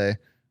today.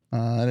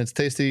 And it's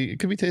tasty. It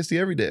could be tasty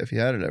every day if you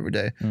had it every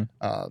day.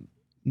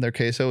 Their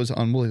queso is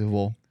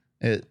unbelievable.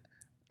 It,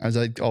 as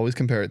I always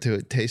compare it to,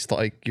 it tastes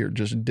like you're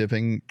just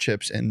dipping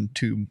chips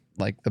into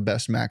like the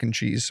best mac and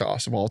cheese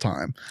sauce of all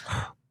time.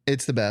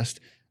 It's the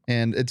best.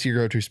 And it's your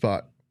go-to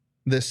spot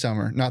this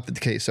summer. Not the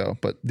queso,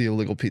 but the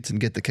Illegal Pete's, and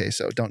get the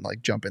queso. Don't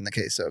like jump in the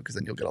queso because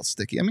then you'll get all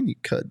sticky. I mean, you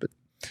could, but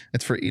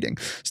it's for eating.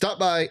 Stop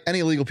by any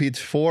Illegal Pete's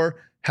for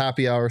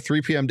happy hour,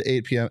 3 p.m. to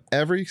 8 p.m.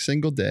 every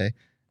single day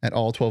at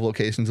all 12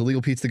 locations.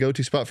 Illegal Pete's, the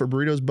go-to spot for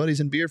burritos, buddies,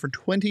 and beer for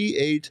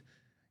 28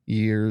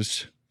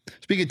 years.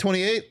 Speaking of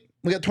 28,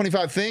 we got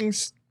 25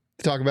 things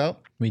to talk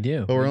about. We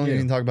do. But we're only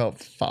going to talk about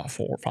 4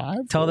 or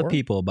 5. Tell the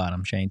people about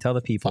them, Shane. Tell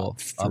the people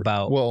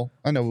about... Well,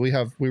 I know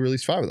we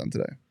released 5 of them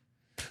today.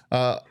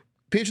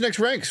 PHNX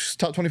ranks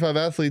top 25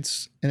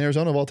 athletes in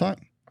Arizona of all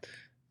time.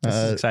 This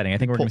is exciting. I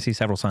think we're going to see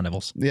several Sun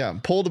Devils. Yeah.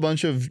 Polled a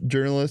bunch of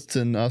journalists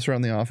and us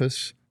around the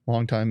office,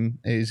 longtime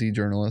AZ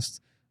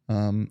journalists,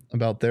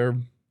 about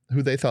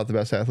who they thought the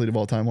best athlete of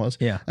all time was.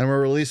 Yeah. And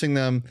we're releasing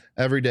them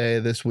every day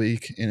this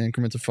week in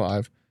increments of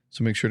 5.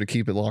 So make sure to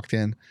keep it locked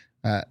in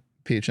at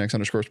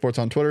PHNX_sports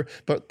on Twitter.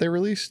 But we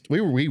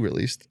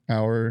released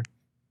our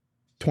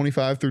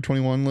 25 through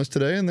 21 list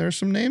today, and there's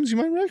some names you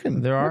might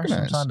recognize. There are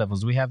some Sun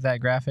Devils. We have that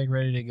graphic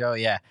ready to go.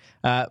 Yeah.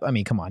 I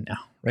mean, come on now.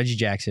 Reggie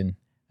Jackson,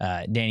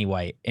 Danny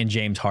White, and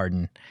James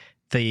Harden.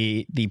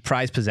 The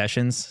prized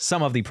possessions,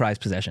 some of the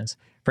prized possessions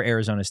for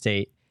Arizona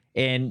State.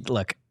 And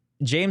look,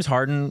 James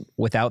Harden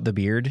without the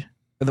beard,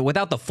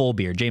 without the full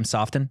beard, James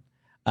Softon.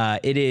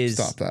 It is.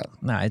 Stop that.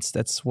 Nah,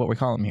 that's what we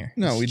call him here.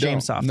 No, we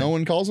James don't. Softon. No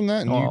one calls him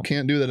that, and you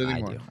can't do that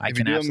anymore. I if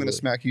can you do, I'm going to absolutely.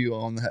 smack you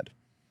on the head.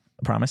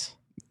 I promise.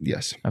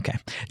 Yes. Okay.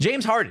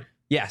 James Harden.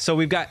 Yeah. So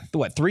we've got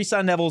 3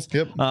 Sun Devils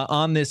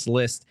on this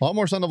list. A lot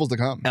more Sun Devils to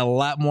come. A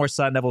lot more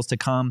Sun Devils to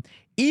come.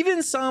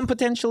 Even some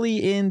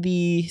potentially in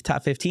the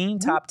top 15,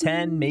 top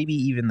 10, maybe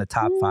even the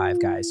top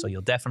 5 guys. So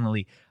you'll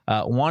definitely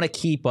want to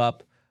keep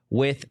up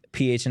with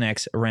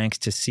PHNX ranks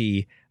to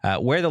see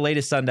where the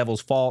latest Sun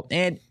Devils fall.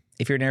 And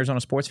if you're an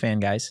Arizona sports fan,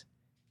 guys,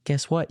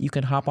 guess what? You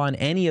can hop on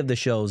any of the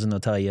shows and they'll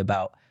tell you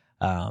about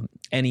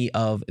any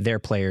of their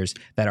players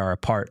that are a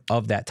part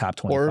of that top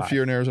 25. Or if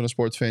you're an Arizona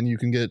sports fan, you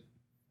can get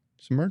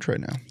some merch right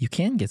now. You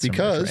can get some merch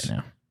right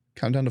now.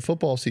 Countdown to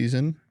football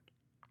season.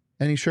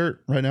 Any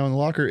shirt right now in the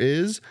locker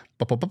is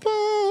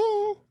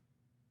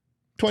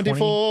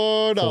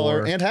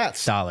 $24 and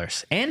hats.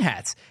 Dollars and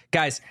hats.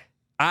 Guys,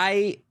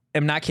 I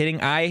am not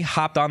kidding. I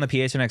hopped on the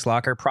PHNX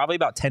locker probably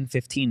about 10,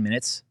 15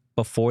 minutes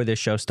before this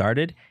show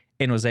started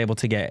and was able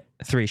to get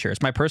 3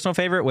 shirts. My personal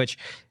favorite, which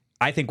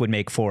I think would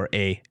make for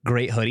a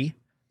great hoodie.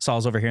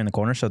 Saul's over here in the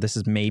corner, so this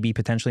is maybe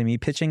potentially me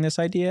pitching this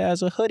idea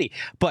as a hoodie.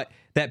 But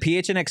that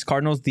PHNX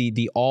Cardinals,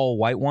 the all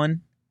white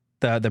one,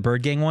 the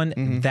Bird Gang one,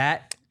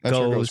 that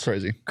goes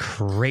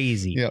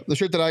crazy. Yeah, the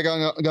shirt that I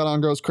got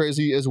on goes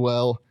crazy as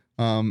well.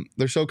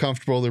 They're so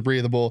comfortable. They're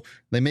breathable.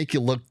 They make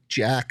you look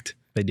jacked.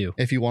 They do.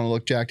 If you want to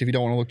look jacked. If you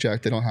don't want to look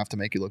jacked, they don't have to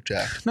make you look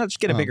jacked. No, just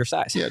get a bigger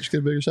size. Yeah, just get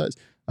a bigger size.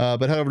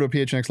 But head over to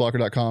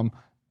phnxlocker.com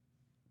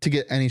to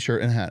get any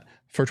shirt and hat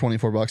for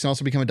 $24 and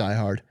also become a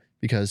diehard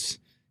because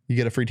you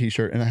get a free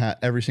t-shirt and a hat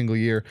every single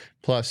year,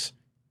 plus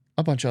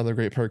a bunch of other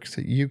great perks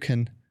that you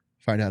can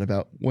find out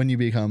about when you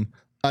become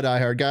a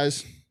diehard.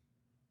 Guys,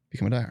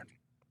 become a diehard.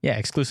 Yeah,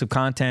 exclusive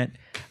content.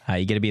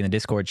 You get to be in the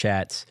Discord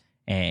chats,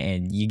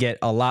 and you get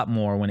a lot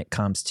more when it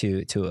comes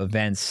to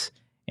events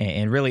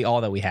and really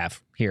all that we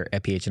have here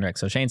at PHNX.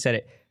 So Shane said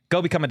it.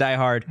 Go become a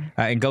diehard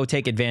and go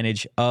take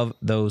advantage of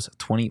those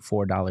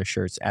 $24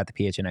 shirts at the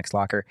PHNX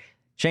locker.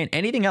 Shane,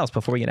 anything else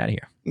before we get out of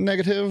here?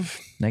 Negative.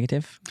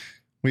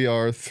 We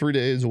are 3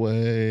 days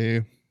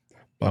away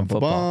from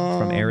football,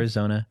 from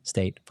Arizona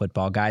State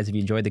football. Guys, if you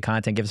enjoyed the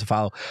content, give us a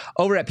follow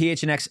over at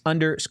PHNX_Sun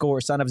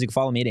Devils. You can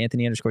follow me at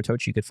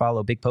Anthony_Toach. You could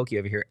follow Big Pokey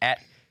over here at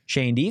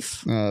Shane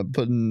Deef.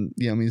 Putting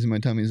yummies in my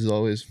tummies as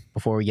always.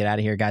 Before we get out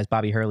of here, guys,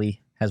 Bobby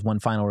Hurley has one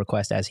final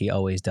request, as he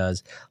always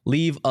does.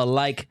 Leave a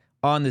like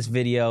on this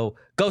video.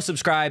 Go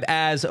subscribe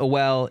as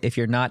well if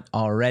you're not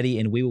already,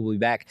 and we will be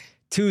back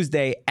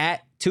Tuesday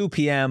at 2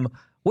 p.m.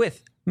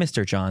 with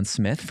Mr. John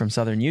Smith from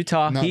Southern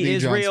Utah. He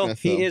is real.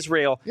 He is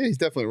real. Yeah, he's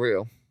definitely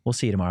real. We'll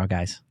see you tomorrow,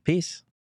 guys. Peace.